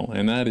the trail,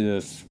 and that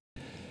is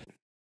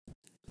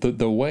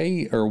the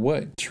way, or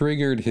what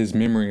triggered his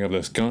memory of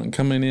the skunk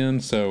coming in.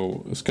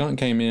 So skunk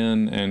came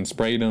in and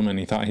sprayed him, and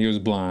he thought he was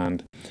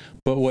blind.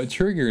 But what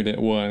triggered it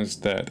was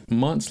that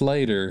months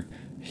later,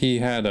 he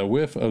had a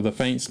whiff of the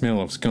faint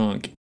smell of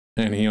skunk,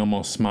 and he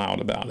almost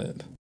smiled about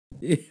it.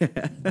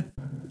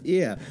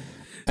 Yeah.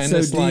 And So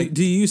it's like,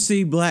 do you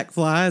see black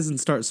flies and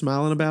start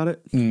smiling about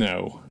it?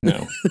 no.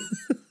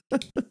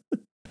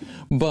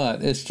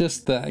 But it's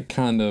just that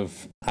kind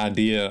of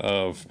idea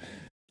of,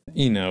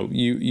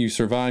 you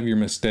survive your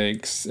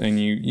mistakes, and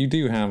you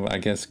do have, I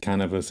guess,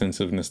 kind of a sense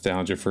of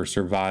nostalgia for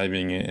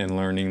surviving it and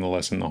learning the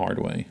lesson the hard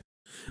way.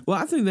 Well,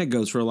 I think that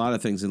goes for a lot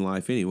of things in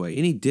life anyway.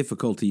 Any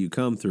difficulty you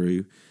come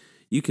through,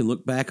 you can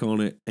look back on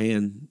it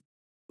and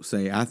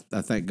say, I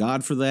thank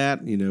God for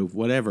that,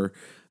 whatever.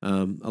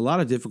 A lot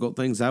of difficult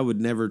things I would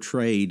never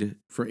trade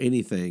for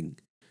anything,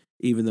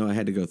 even though I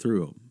had to go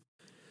through them.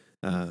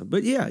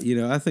 But yeah,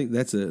 I think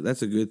that's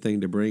a good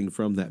thing to bring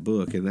from that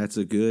book, and that's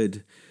a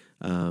good.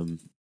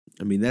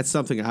 That's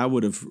something I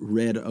would have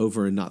read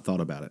over and not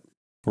thought about it.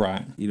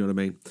 Right. You know what I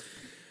mean?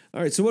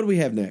 All right. So what do we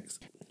have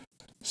next?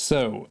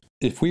 So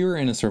if we were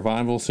in a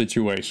survival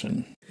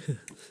situation,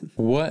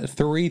 what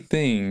 3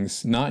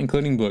 things, not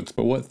including books,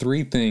 but what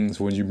 3 things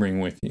would you bring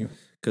with you?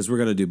 Because we're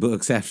going to do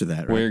books after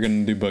that, right? We're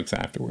going to do books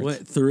afterwards.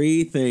 What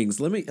 3 things?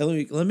 Let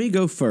me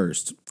go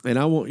first, and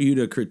I want you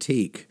to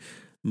critique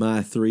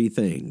my 3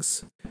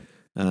 things.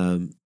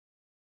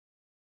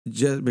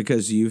 Just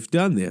because you've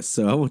done this,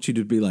 so I want you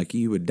to be like,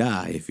 you would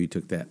die if you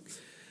took that.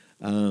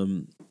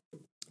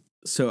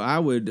 So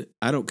I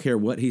don't care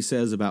what he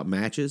says about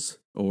matches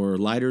or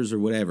lighters or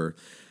whatever.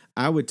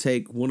 I would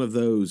take one of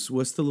those.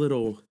 What's the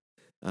little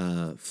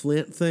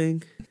flint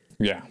thing?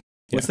 Yeah.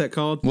 What's that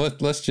called?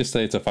 Let's just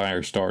say it's a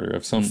fire starter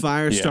of some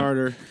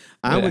starter.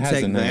 I would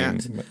take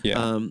that.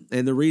 Yeah.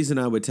 And the reason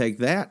I would take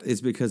that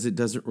is because it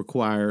doesn't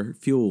require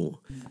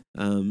fuel.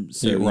 So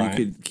you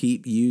could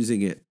keep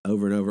using it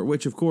over and over,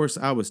 which of course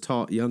I was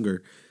taught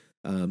younger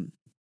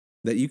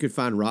that you could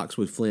find rocks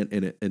with flint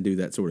in it and do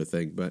that sort of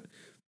thing. But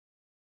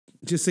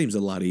it just seems a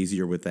lot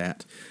easier with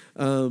that.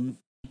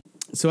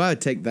 So I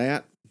would take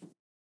that.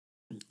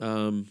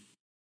 I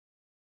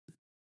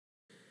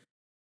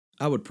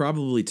would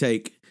probably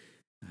take.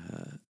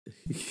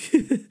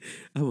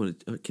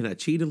 Can I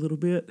cheat a little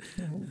bit?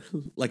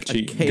 Like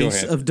a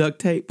case of duct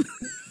tape.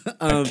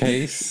 A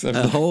case of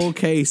a whole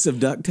case of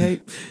duct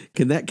tape.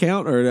 Can that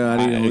count, or do I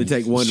need to only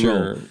take one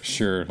roll?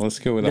 Sure. Let's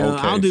go with a whole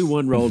case. I'll do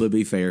one roll to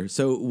be fair.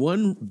 So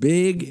one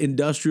big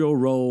industrial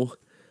roll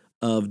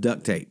of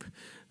duct tape.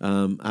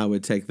 I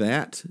would take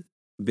that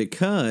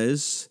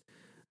because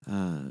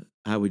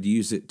I would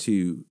use it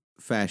to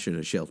fashion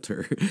a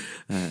shelter.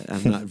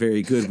 I'm not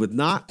very good with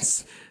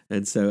knots,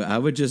 and so I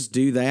would just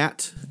do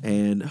that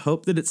and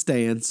hope that it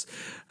stands.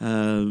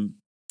 And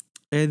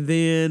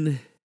then,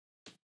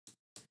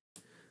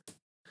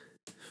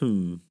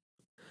 am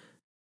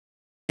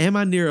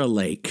I near a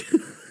lake?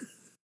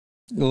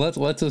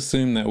 Let's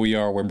assume that we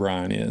are where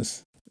Brian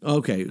is.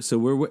 Okay, so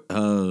we're.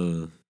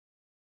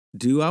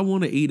 Do I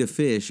want to eat a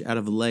fish out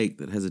of a lake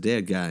that has a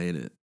dead guy in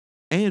it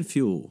and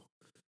fuel?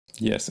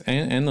 Yes,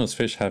 and those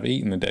fish have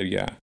eaten the dead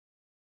guy.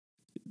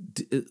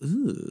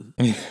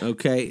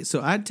 Okay,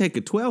 so I'd take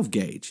a 12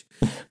 gauge,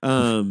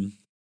 and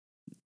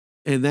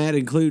that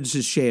includes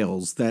the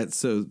shells.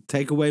 So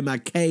take away my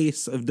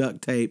case of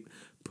duct tape,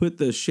 put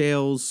the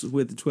shells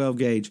with the 12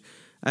 gauge.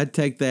 I'd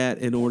take that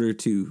in order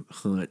to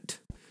hunt.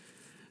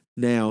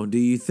 Now, do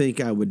you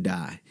think I would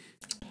die?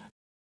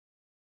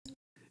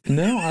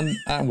 No,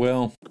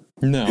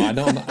 no, I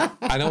don't.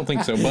 I don't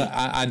think so. But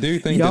I do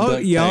think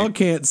y'all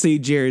can't see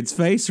Jared's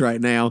face right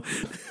now.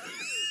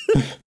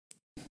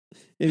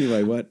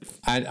 Anyway, what?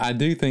 I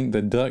do think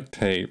the duct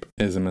tape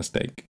is a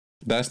mistake.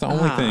 That's the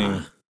only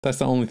thing. That's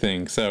the only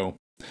thing. So,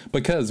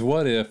 because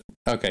what if?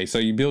 Okay, so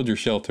you build your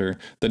shelter,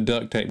 the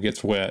duct tape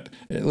gets wet,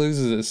 it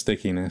loses its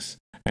stickiness,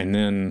 and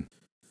then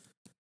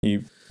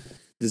you.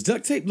 Does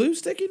duct tape lose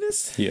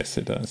stickiness? Yes,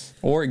 it does.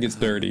 Or it gets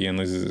dirty and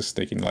loses its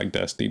stickiness, like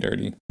dusty,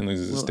 dirty, and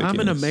loses its stickiness. I'm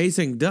an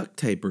amazing duct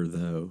taper,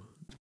 though.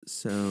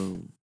 So,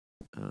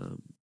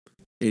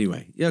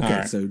 anyway, okay.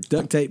 Right. So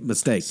duct tape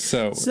mistake.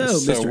 So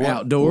Mr.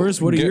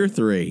 Outdoors, what are your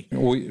 3?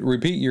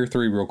 Repeat your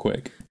 3 real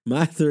quick.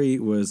 My 3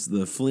 was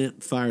the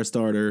flint fire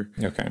starter.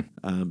 Okay.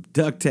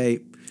 Duct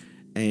tape,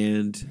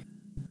 and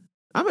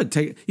I'm gonna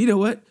take. You know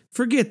what?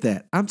 Forget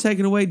that. I'm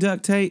taking away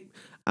duct tape.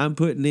 I'm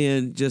putting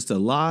in just a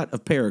lot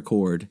of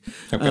paracord.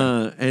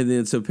 Okay. And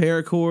then some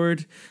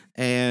paracord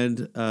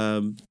and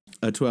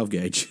a 12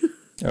 gauge.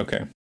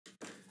 Okay.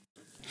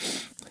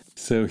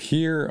 So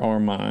here are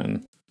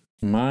mine.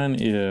 Mine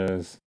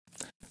is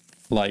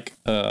like,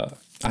 I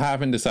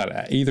haven't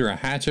decided, either a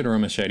hatchet or a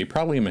machete.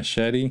 Probably a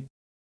machete.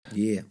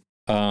 Yeah.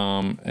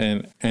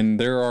 And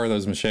there are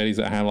those machetes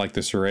that have like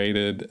the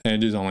serrated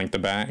edges on like the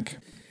back.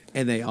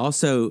 And they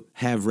also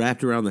have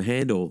wrapped around the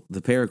handle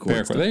the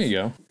paracord. There you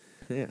go.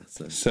 Yeah.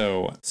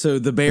 So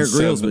the Bear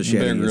Grylls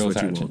machete is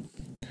what you want.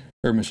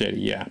 Or machete,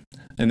 yeah.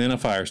 And then a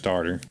fire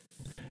starter.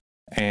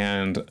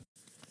 And,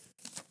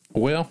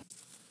 well,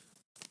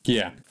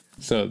 yeah.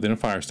 So then a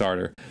fire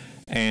starter.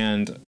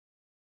 And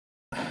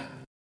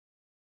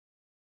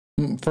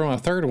from a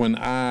third one,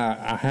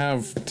 I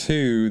have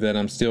 2 that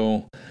I'm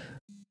still...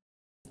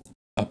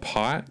 A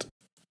pot.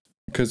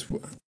 Because...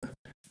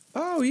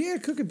 Oh, yeah,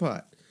 cooking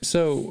pot.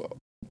 So,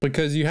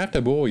 because you have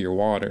to boil your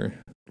water.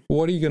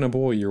 what are you going to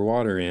boil your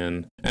water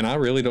in? And I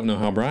really don't know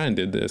how Brian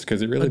did this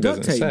because it really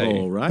doesn't duct tape say.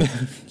 bowl, right?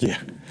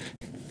 Yeah.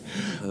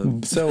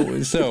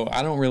 So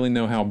I don't really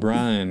know how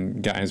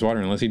Brian got his water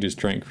unless he just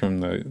drank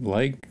from the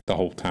lake the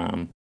whole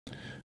time.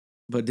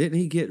 But didn't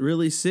he get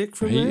really sick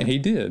from that? He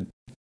did.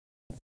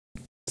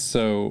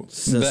 So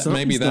that,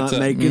 maybe that's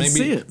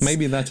sense.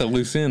 Maybe that's a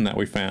loose end that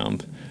we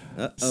found.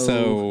 Uh-oh.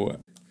 So,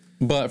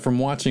 but from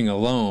watching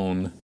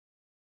alone,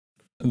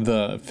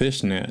 the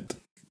fishnet.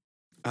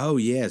 Oh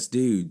yes,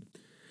 dude.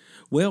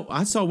 Well,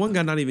 I saw one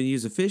guy not even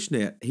use a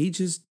fishnet. He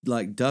just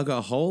like dug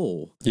a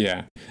hole.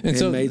 Yeah, and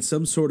so made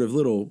some sort of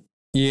little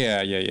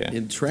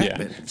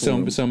entrapment.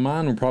 Yeah. So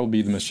mine would probably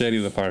be the machete,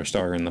 the fire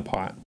starter, and the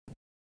pot.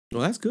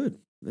 Well, that's good.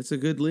 That's a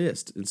good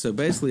list. And so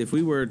basically, if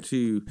we were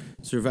to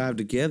survive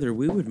together,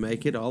 we would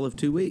make it all of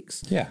 2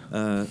 weeks. Yeah.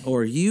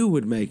 Or you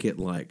would make it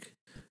like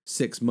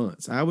 6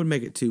 months. I would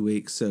make it 2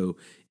 weeks. So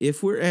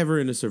if we're ever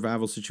in a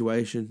survival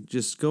situation,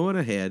 just going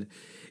ahead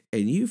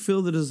and you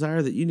feel the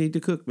desire that you need to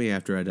cook me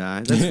after I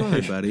die, that's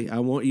fine, buddy. I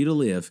want you to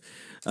live.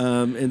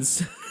 And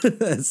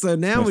so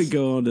now we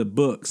go on to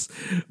books.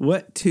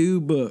 What 2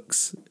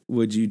 books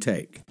would you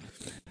take?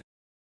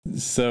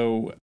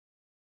 So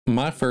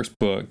my first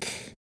book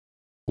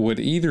would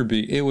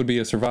be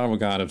a survival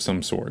guide of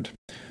some sort.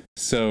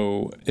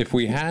 So if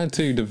we had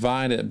to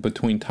divide it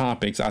between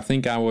topics, I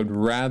think I would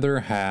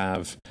rather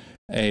have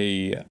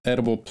a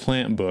edible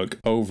plant book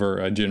over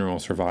a general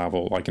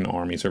survival, like an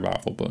army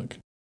survival book.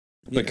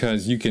 Yeah.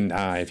 Because you can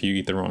die if you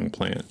eat the wrong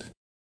plant.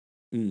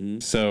 Mm-hmm.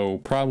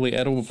 So probably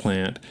edible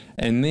plant.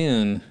 And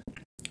then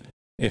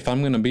if I'm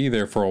going to be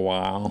there for a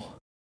while,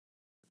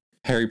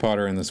 Harry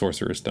Potter and the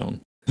Sorcerer's Stone.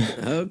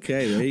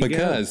 Okay, there you go.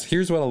 Because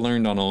here's what I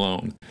learned on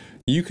Alone.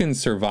 You can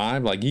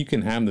survive, like you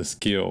can have the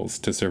skills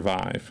to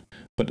survive,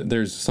 but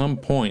there's some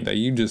point that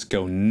you just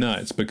go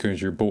nuts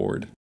because you're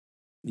bored.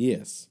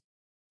 Yes.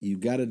 You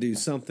got to do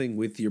something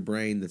with your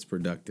brain that's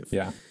productive.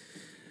 Yeah.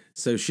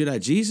 So should I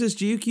Jesus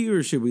juke you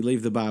or should we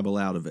leave the Bible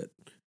out of it?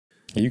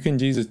 You can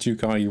Jesus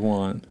juke all you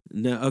want.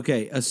 No,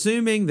 okay.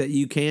 Assuming that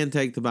you can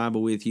take the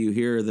Bible with you,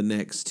 here are the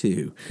next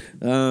 2.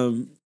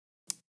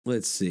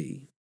 Let's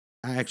see.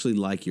 I actually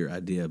like your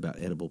idea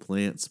about edible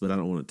plants, but I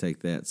don't want to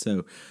take that.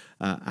 So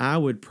I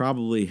would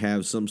probably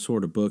have some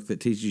sort of book that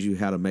teaches you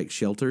how to make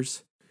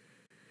shelters.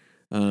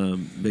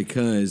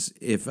 Because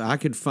if I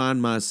could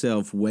find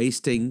myself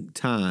wasting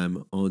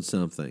time on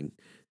something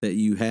that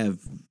you have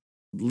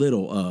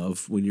little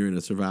of when you're in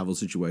a survival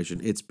situation,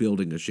 it's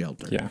building a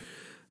shelter. Yeah.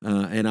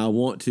 And I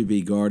want to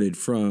be guarded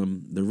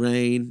from the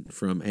rain,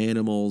 from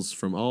animals,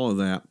 from all of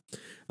that.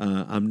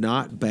 I'm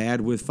not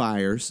bad with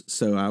fires,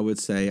 so I would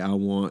say I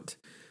want...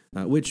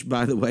 which,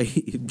 by the way,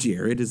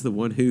 Jared is the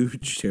one who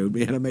showed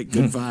me how to make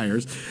good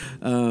fires.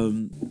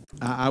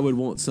 I would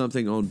want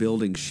something on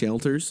building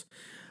shelters.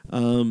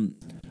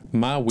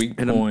 My weak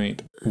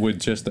point with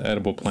just the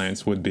edible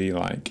plants would be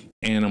like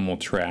animal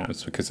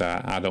traps because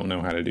I don't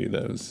know how to do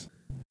those.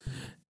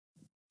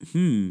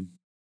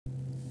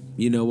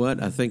 You know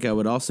what? I think I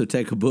would also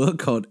take a book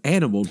called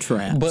Animal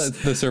Traps. But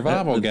the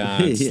survival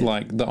guides,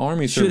 like the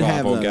Army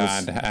Survival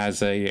Guide,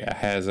 has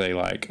a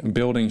like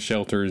building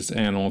shelters,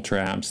 animal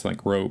traps,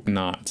 like rope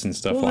knots and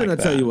stuff like that. Well, then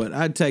I tell you what,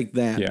 I'd take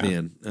that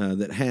then.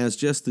 That has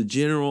just the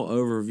general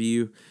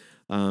overview.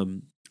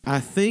 I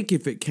think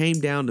if it came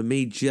down to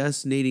me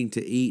just needing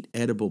to eat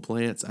edible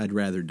plants, I'd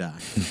rather die.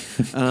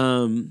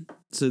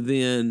 So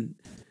then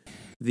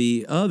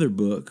the other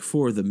book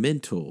for the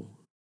mental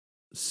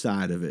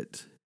side of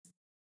it,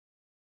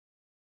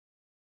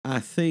 I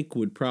think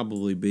would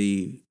probably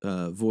be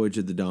Voyage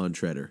of the Dawn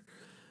Treader.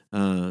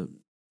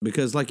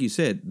 Because like you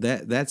said,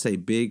 that's a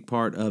big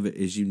part of it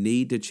is you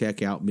need to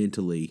check out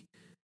mentally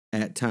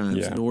at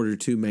times in order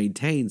to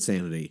maintain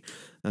sanity.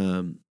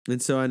 And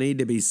so I need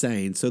to be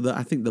sane. So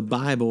I think the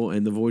Bible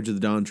and the Voyage of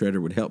the Dawn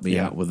Treader would help me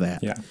out with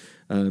that. Yeah.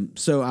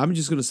 So I'm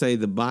just going to say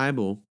the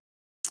Bible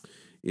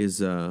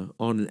is on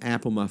an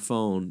app on my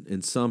phone,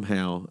 and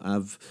somehow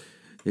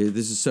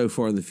this is so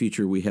far in the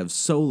future, we have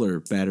solar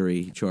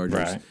battery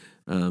chargers. Right.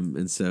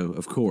 And so,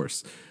 of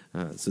course,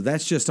 so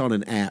that's just on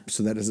an app,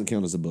 so that doesn't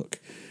count as a book.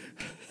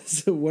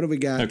 So what do we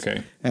got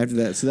after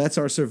that? So that's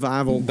our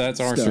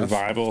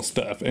survival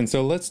stuff. And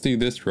so let's do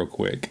this real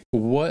quick.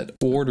 What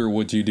order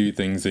would you do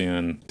things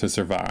in to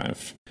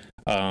survive?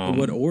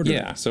 What order?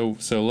 Yeah, so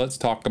let's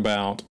talk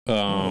about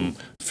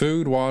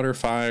food, water,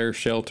 fire,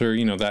 shelter,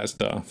 that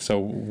stuff. So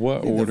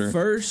what order?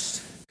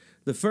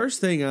 The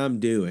first thing I'm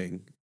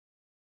doing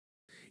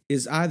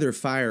is either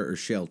fire or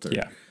shelter.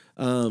 Yeah.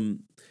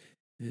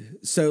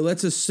 So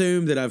let's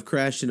assume that I've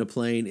crashed in a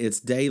plane. It's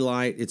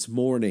daylight. It's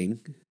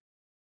morning.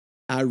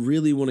 I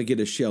really want to get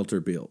a shelter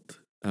built.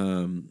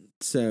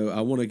 So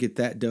I want to get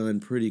that done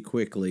pretty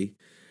quickly,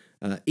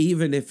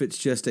 even if it's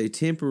just a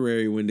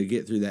temporary one to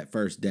get through that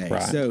first day.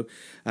 Right. So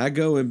I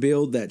go and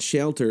build that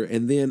shelter,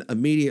 and then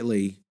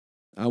immediately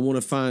I want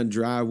to find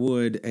dry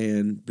wood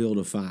and build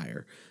a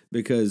fire,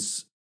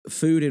 because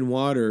food and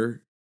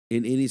water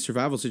in any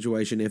survival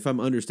situation, if I'm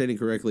understanding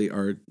correctly,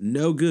 are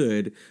no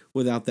good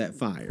without that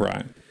fire.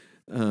 Right.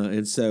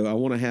 And so I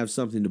want to have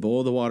something to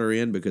boil the water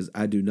in because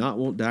I do not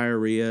want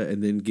diarrhea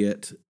and then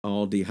get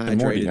all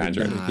dehydrated and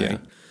die.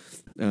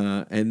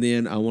 And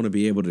then I want to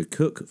be able to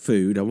cook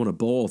food. I want to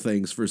boil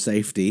things for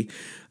safety.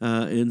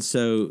 And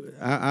so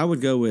I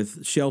would go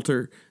with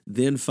shelter,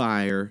 then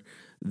fire,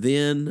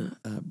 then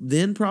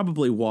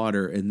probably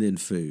water, and then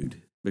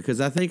food.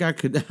 Because I think I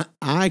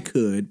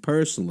could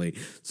personally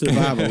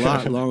survive a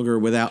lot longer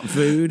without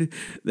food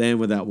than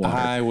without water.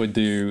 I would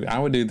do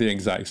the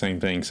exact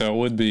same thing. So it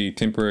would be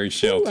temporary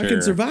shelter. I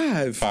can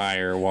survive.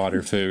 Fire,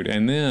 water, food,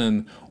 and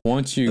then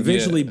once you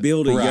eventually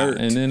build a yurt,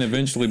 and then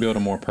eventually build a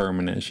more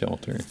permanent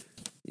shelter.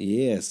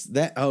 Yes,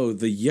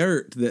 the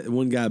yurt that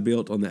one guy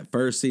built on that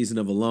first season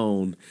of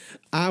Alone,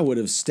 I would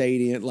have stayed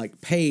in,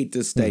 like paid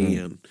to stay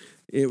in.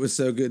 It was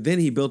so good. Then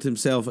he built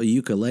himself a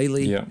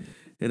ukulele. Yeah,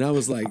 and I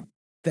was like.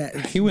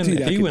 He went a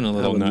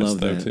little nuts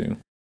though too.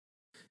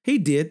 He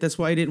did. That's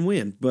why he didn't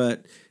win,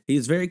 but he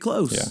was very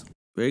close. Yeah.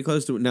 Very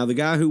close to it. Now the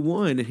guy who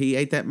won, he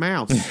ate that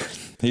mouse.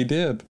 He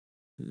did.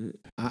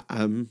 But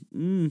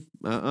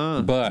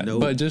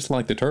But just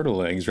like the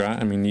turtle eggs, right?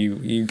 I mean,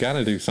 you got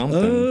to do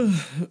something.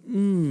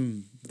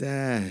 No.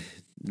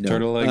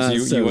 Turtle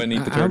eggs. You wouldn't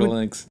eat the turtle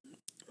eggs.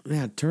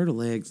 Yeah,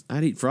 turtle eggs.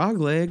 I'd eat frog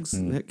legs.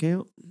 That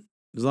count.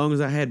 As long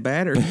as I had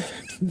batter.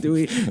 Do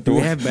we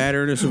have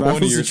batter in a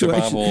survival situation? One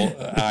of your situation? survival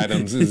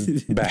items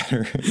is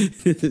batter.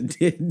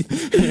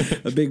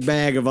 A big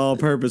bag of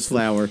all-purpose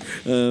flour.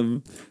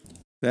 That'll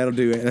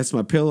do it. That's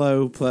my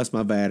pillow plus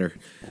my batter.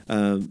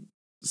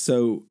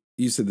 So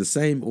you said the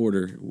same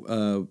order.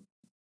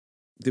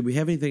 Did we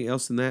have anything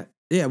else in that?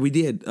 Yeah, we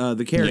did.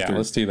 The character. Yeah,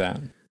 let's do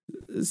that.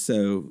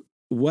 So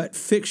what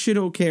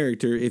fictional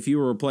character, if you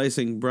were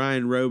replacing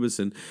Brian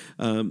Robeson,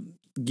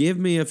 give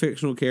me a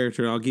fictional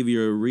character, and I'll give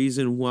you a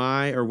reason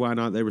why or why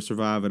not they would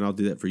survive, and I'll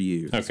do that for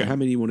you. Okay. So how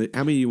many do you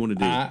want to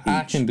do?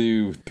 I can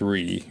do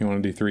 3. You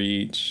want to do 3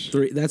 each?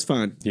 3. That's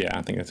fine. Yeah,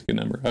 I think that's a good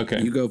number.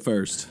 Okay. You go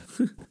first.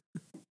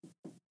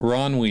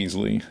 Ron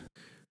Weasley.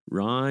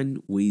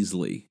 Ron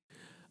Weasley.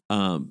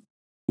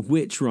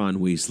 Which Ron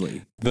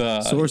Weasley?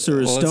 The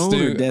Sorcerer's Stone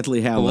or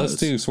Deathly Hallows? Let's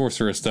do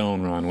Sorcerer's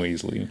Stone Ron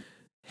Weasley.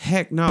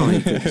 Heck no,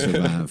 he couldn't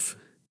survive.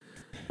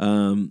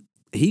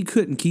 He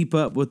couldn't keep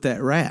up with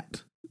that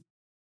rat.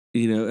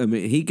 You know, I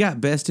mean, he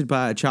got bested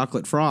by a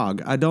chocolate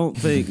frog. I don't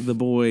think the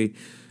boy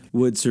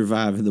would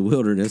survive in the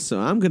wilderness. So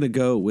I'm going to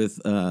go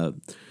with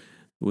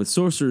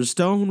Sorcerer's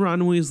Stone,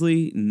 Ron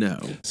Weasley. No.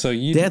 So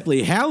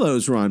Deathly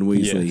Hallows, Ron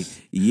Weasley.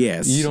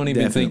 Yes. You don't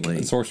even definitely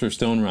think Sorcerer's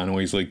Stone, Ron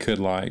Weasley could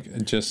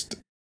just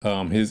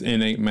his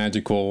innate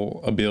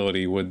magical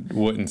ability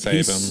wouldn't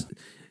save him.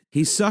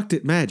 He sucked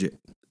at magic.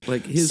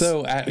 Like he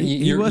wasn't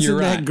you're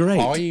right. that great.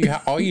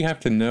 All you have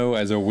to know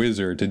as a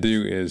wizard to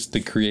do is to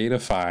create a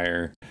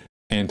fire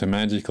and to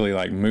magically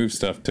like move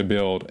stuff to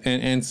build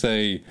and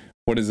say,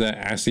 what is that?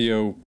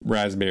 Accio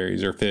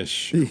raspberries or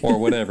fish or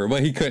whatever.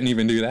 But he couldn't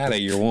even do that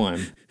at year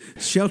 1.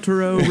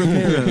 Sheltero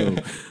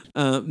Reparo.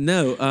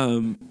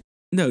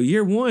 No,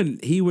 year 1,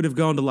 he would have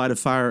gone to light a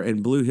fire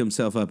and blew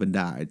himself up and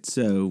died.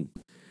 So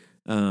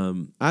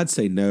I'd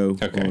say no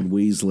on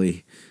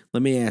Weasley.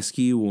 Let me ask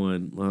you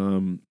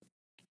one.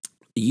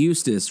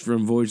 Eustace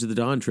from Voyage of the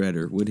Dawn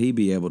Treader, would he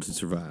be able to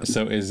survive?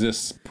 So is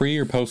this pre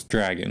or post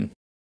dragon?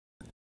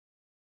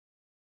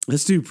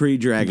 Let's do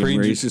pre-dragon,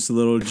 where he's just a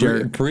little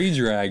jerk.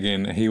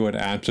 Pre-dragon, he would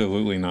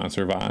absolutely not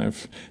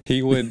survive.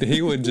 He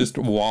would just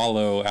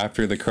wallow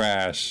after the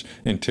crash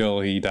until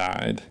he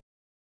died.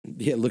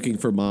 Yeah, looking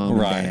for mom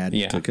and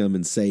dad to come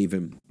and save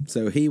him.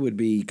 So he would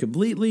be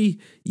completely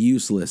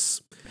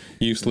useless.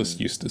 Useless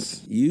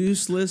Eustace.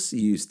 Useless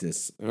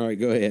Eustace. All right,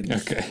 go ahead.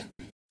 Okay.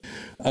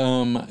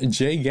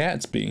 Jay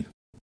Gatsby.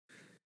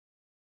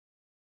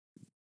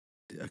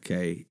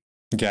 Okay.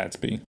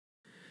 Gatsby.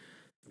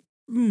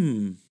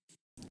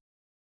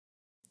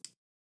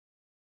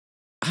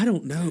 I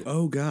don't know.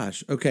 Oh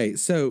gosh. Okay,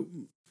 so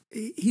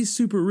he's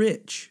super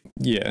rich.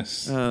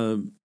 Yes.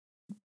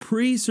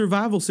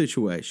 Pre-survival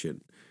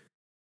situation.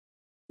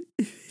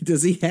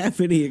 Does he have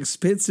any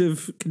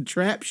expensive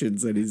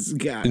contraptions that he's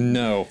got?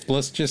 No.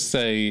 Let's just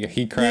say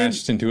he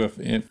crashed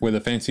with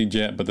a fancy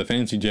jet, but the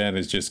fancy jet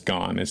is just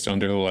gone. It's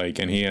under the lake,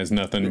 and he has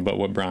nothing but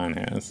what Brian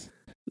has.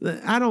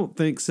 I don't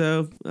think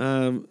so.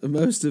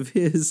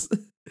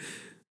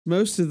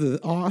 Most of the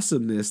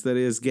awesomeness that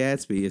is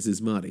Gatsby is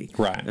his money,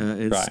 right?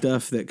 And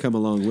stuff that come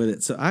along with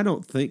it. So I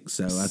don't think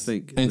so. I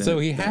think, and so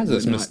he has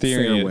this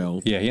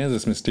mysterious, he has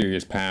this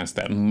mysterious past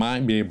that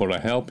might be able to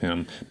help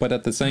him, but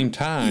at the same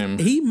time,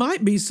 he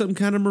might be some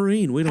kind of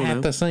Marine. We don't know.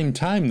 At the same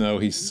time, though,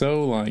 he's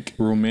so like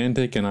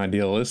romantic and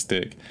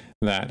idealistic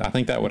that I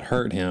think that would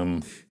hurt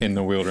him in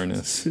the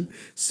wilderness.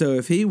 So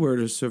if he were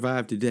to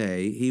survive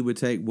today, he would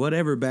take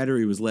whatever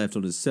battery was left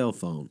on his cell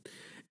phone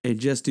and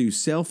just do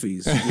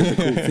selfies with a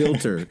cool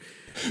filter,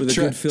 with a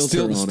good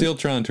filter on it. Still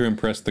trying to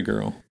impress the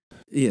girl.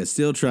 Yeah,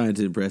 still trying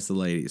to impress the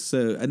ladies.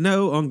 So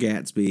no on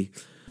Gatsby.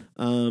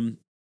 Frodo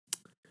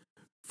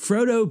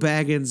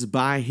Baggins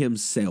by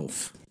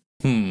himself.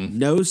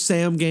 No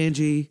Sam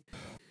Gamgee.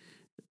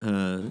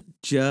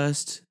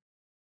 Just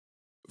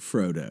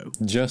Frodo.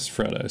 Just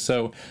Frodo.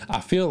 So I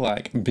feel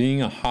like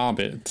being a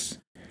hobbit,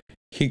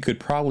 he could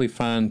probably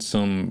find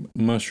some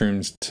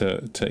mushrooms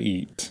to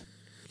eat.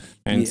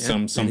 And Yeah,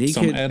 some and he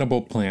could-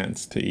 edible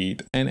plants to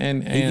eat.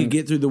 And He could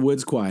get through the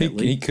woods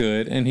quietly. he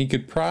could, and he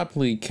could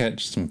probably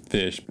catch some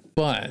fish,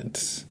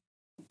 but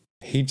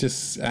he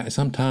just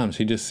sometimes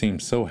he just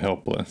seems so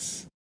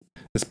helpless,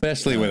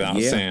 especially without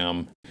yeah.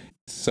 Sam.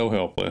 So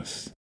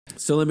helpless.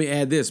 So let me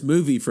add this: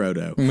 movie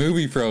Frodo.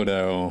 Movie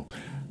Frodo,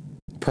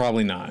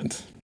 probably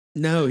not.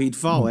 No, he'd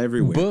fall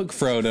everywhere. Book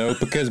Frodo,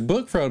 because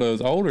Book Frodo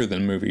is older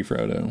than Movie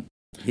Frodo.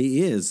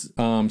 He is.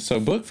 So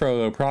Book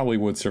Frodo probably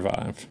would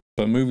survive,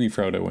 but Movie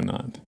Frodo would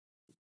not.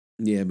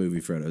 Yeah,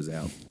 movie Frodo's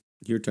out.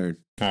 Your turn.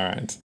 All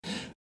right.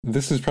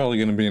 This is probably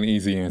going to be an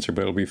easy answer,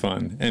 but it'll be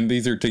fun. And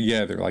these are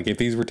together. Like if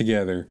these were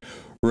together,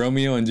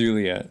 Romeo and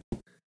Juliet.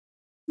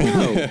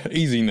 No.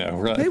 Easy no,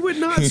 right? They would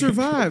not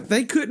survive.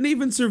 They couldn't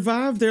even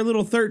survive their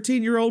little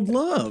 13-year-old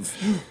love.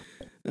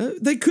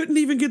 They couldn't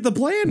even get the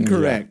plan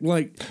correct. Yeah.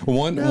 Like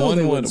one no,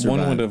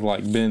 would have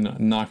like been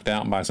knocked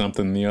out by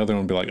something. The other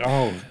one would be like,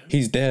 "Oh,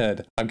 he's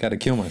dead. I've got to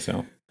kill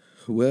myself."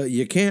 Well,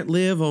 you can't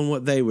live on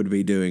what they would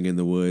be doing in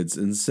the woods,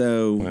 and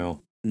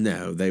so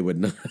no, they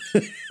would not.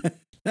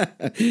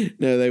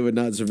 No, they would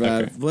not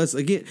survive. Okay. Plus,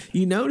 again,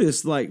 you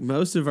notice like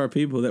most of our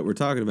people that we're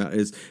talking about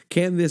is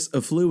can this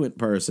affluent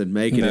person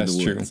make it That's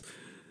in the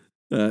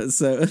woods?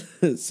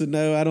 So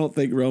no, I don't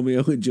think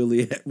Romeo and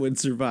Juliet would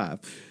survive.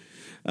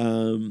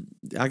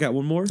 I got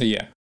one more.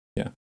 Yeah.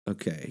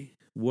 Okay,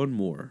 one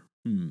more.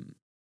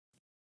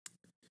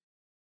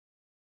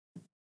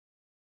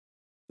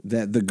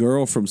 That the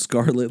girl from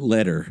Scarlet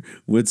Letter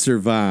would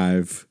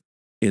survive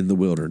in the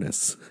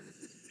wilderness.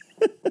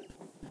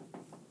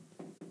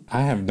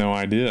 I have no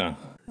idea.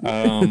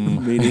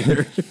 Me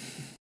neither.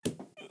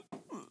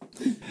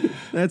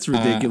 That's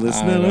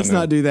ridiculous. No, let's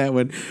not do that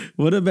one.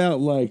 What about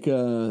like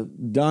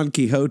Don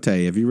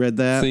Quixote? Have you read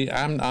that? See,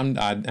 I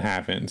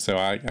haven't, so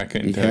I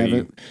couldn't tell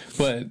you.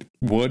 But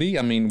would he?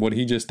 I mean, would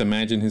he just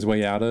imagine his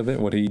way out of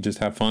it? Would he just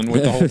have fun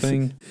with the whole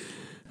thing?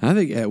 I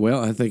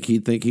think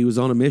he'd think he was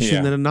on a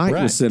mission that a knight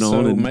was sent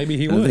on. And maybe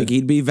he would. I think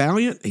he'd be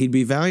valiant. He'd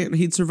be valiant and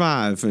he'd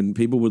survive. And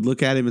people would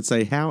look at him and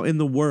say, how in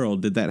the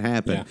world did that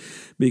happen? Yeah.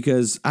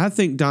 Because I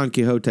think Don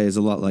Quixote is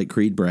a lot like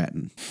Creed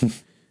Bratton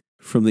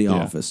from The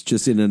Office,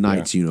 just in a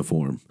knight's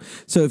uniform.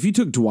 So if you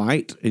took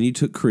Dwight and you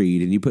took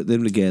Creed and you put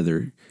them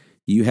together,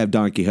 you have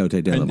Don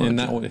Quixote de la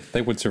Mancha. And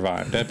they would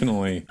survive.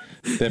 Definitely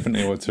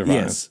would survive.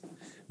 Yes.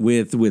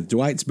 With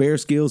Dwight's bear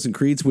skills and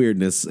Creed's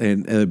weirdness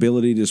and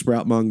ability to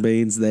sprout mung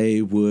beans,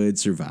 they would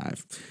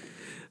survive.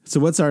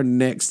 So what's our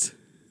next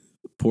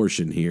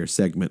portion here,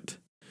 segment?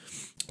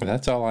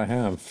 That's all I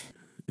have.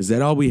 Is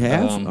that all we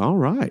have? All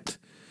right.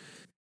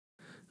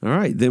 All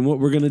right, then what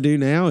we're going to do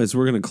now is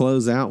we're going to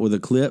close out with a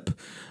clip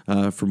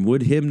from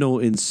Wood Hymnal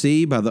in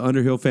C by the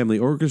Underhill Family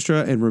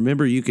Orchestra. And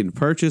remember, you can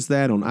purchase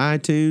that on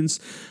iTunes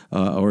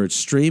or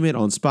stream it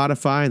on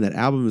Spotify. And that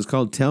album is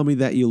called Tell Me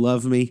That You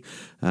Love Me.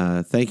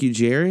 Thank you,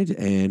 Jared.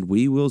 And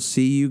we will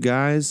see you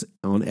guys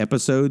on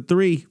episode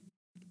 3.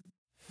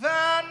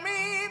 Find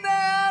me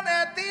down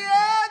at the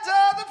edge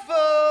of the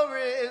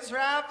forest,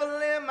 rifle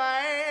in my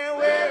hand,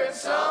 wearing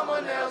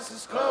someone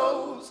else's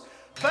clothes.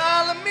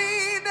 Follow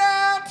me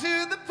down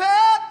to the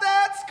path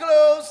that's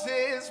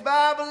closest,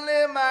 Bible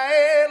in my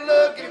hand,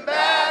 looking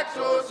back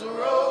towards the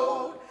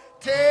road.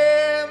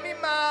 Tell me,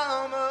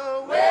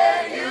 mama,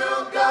 where you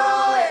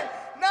going?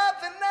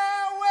 Nothing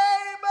that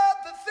way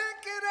but the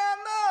thicket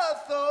and the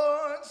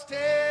thorns.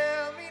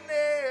 Tell me,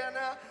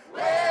 Nana,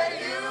 where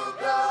you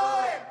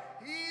going?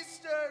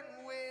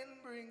 Eastern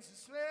wind brings the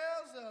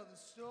smells of the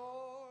storm.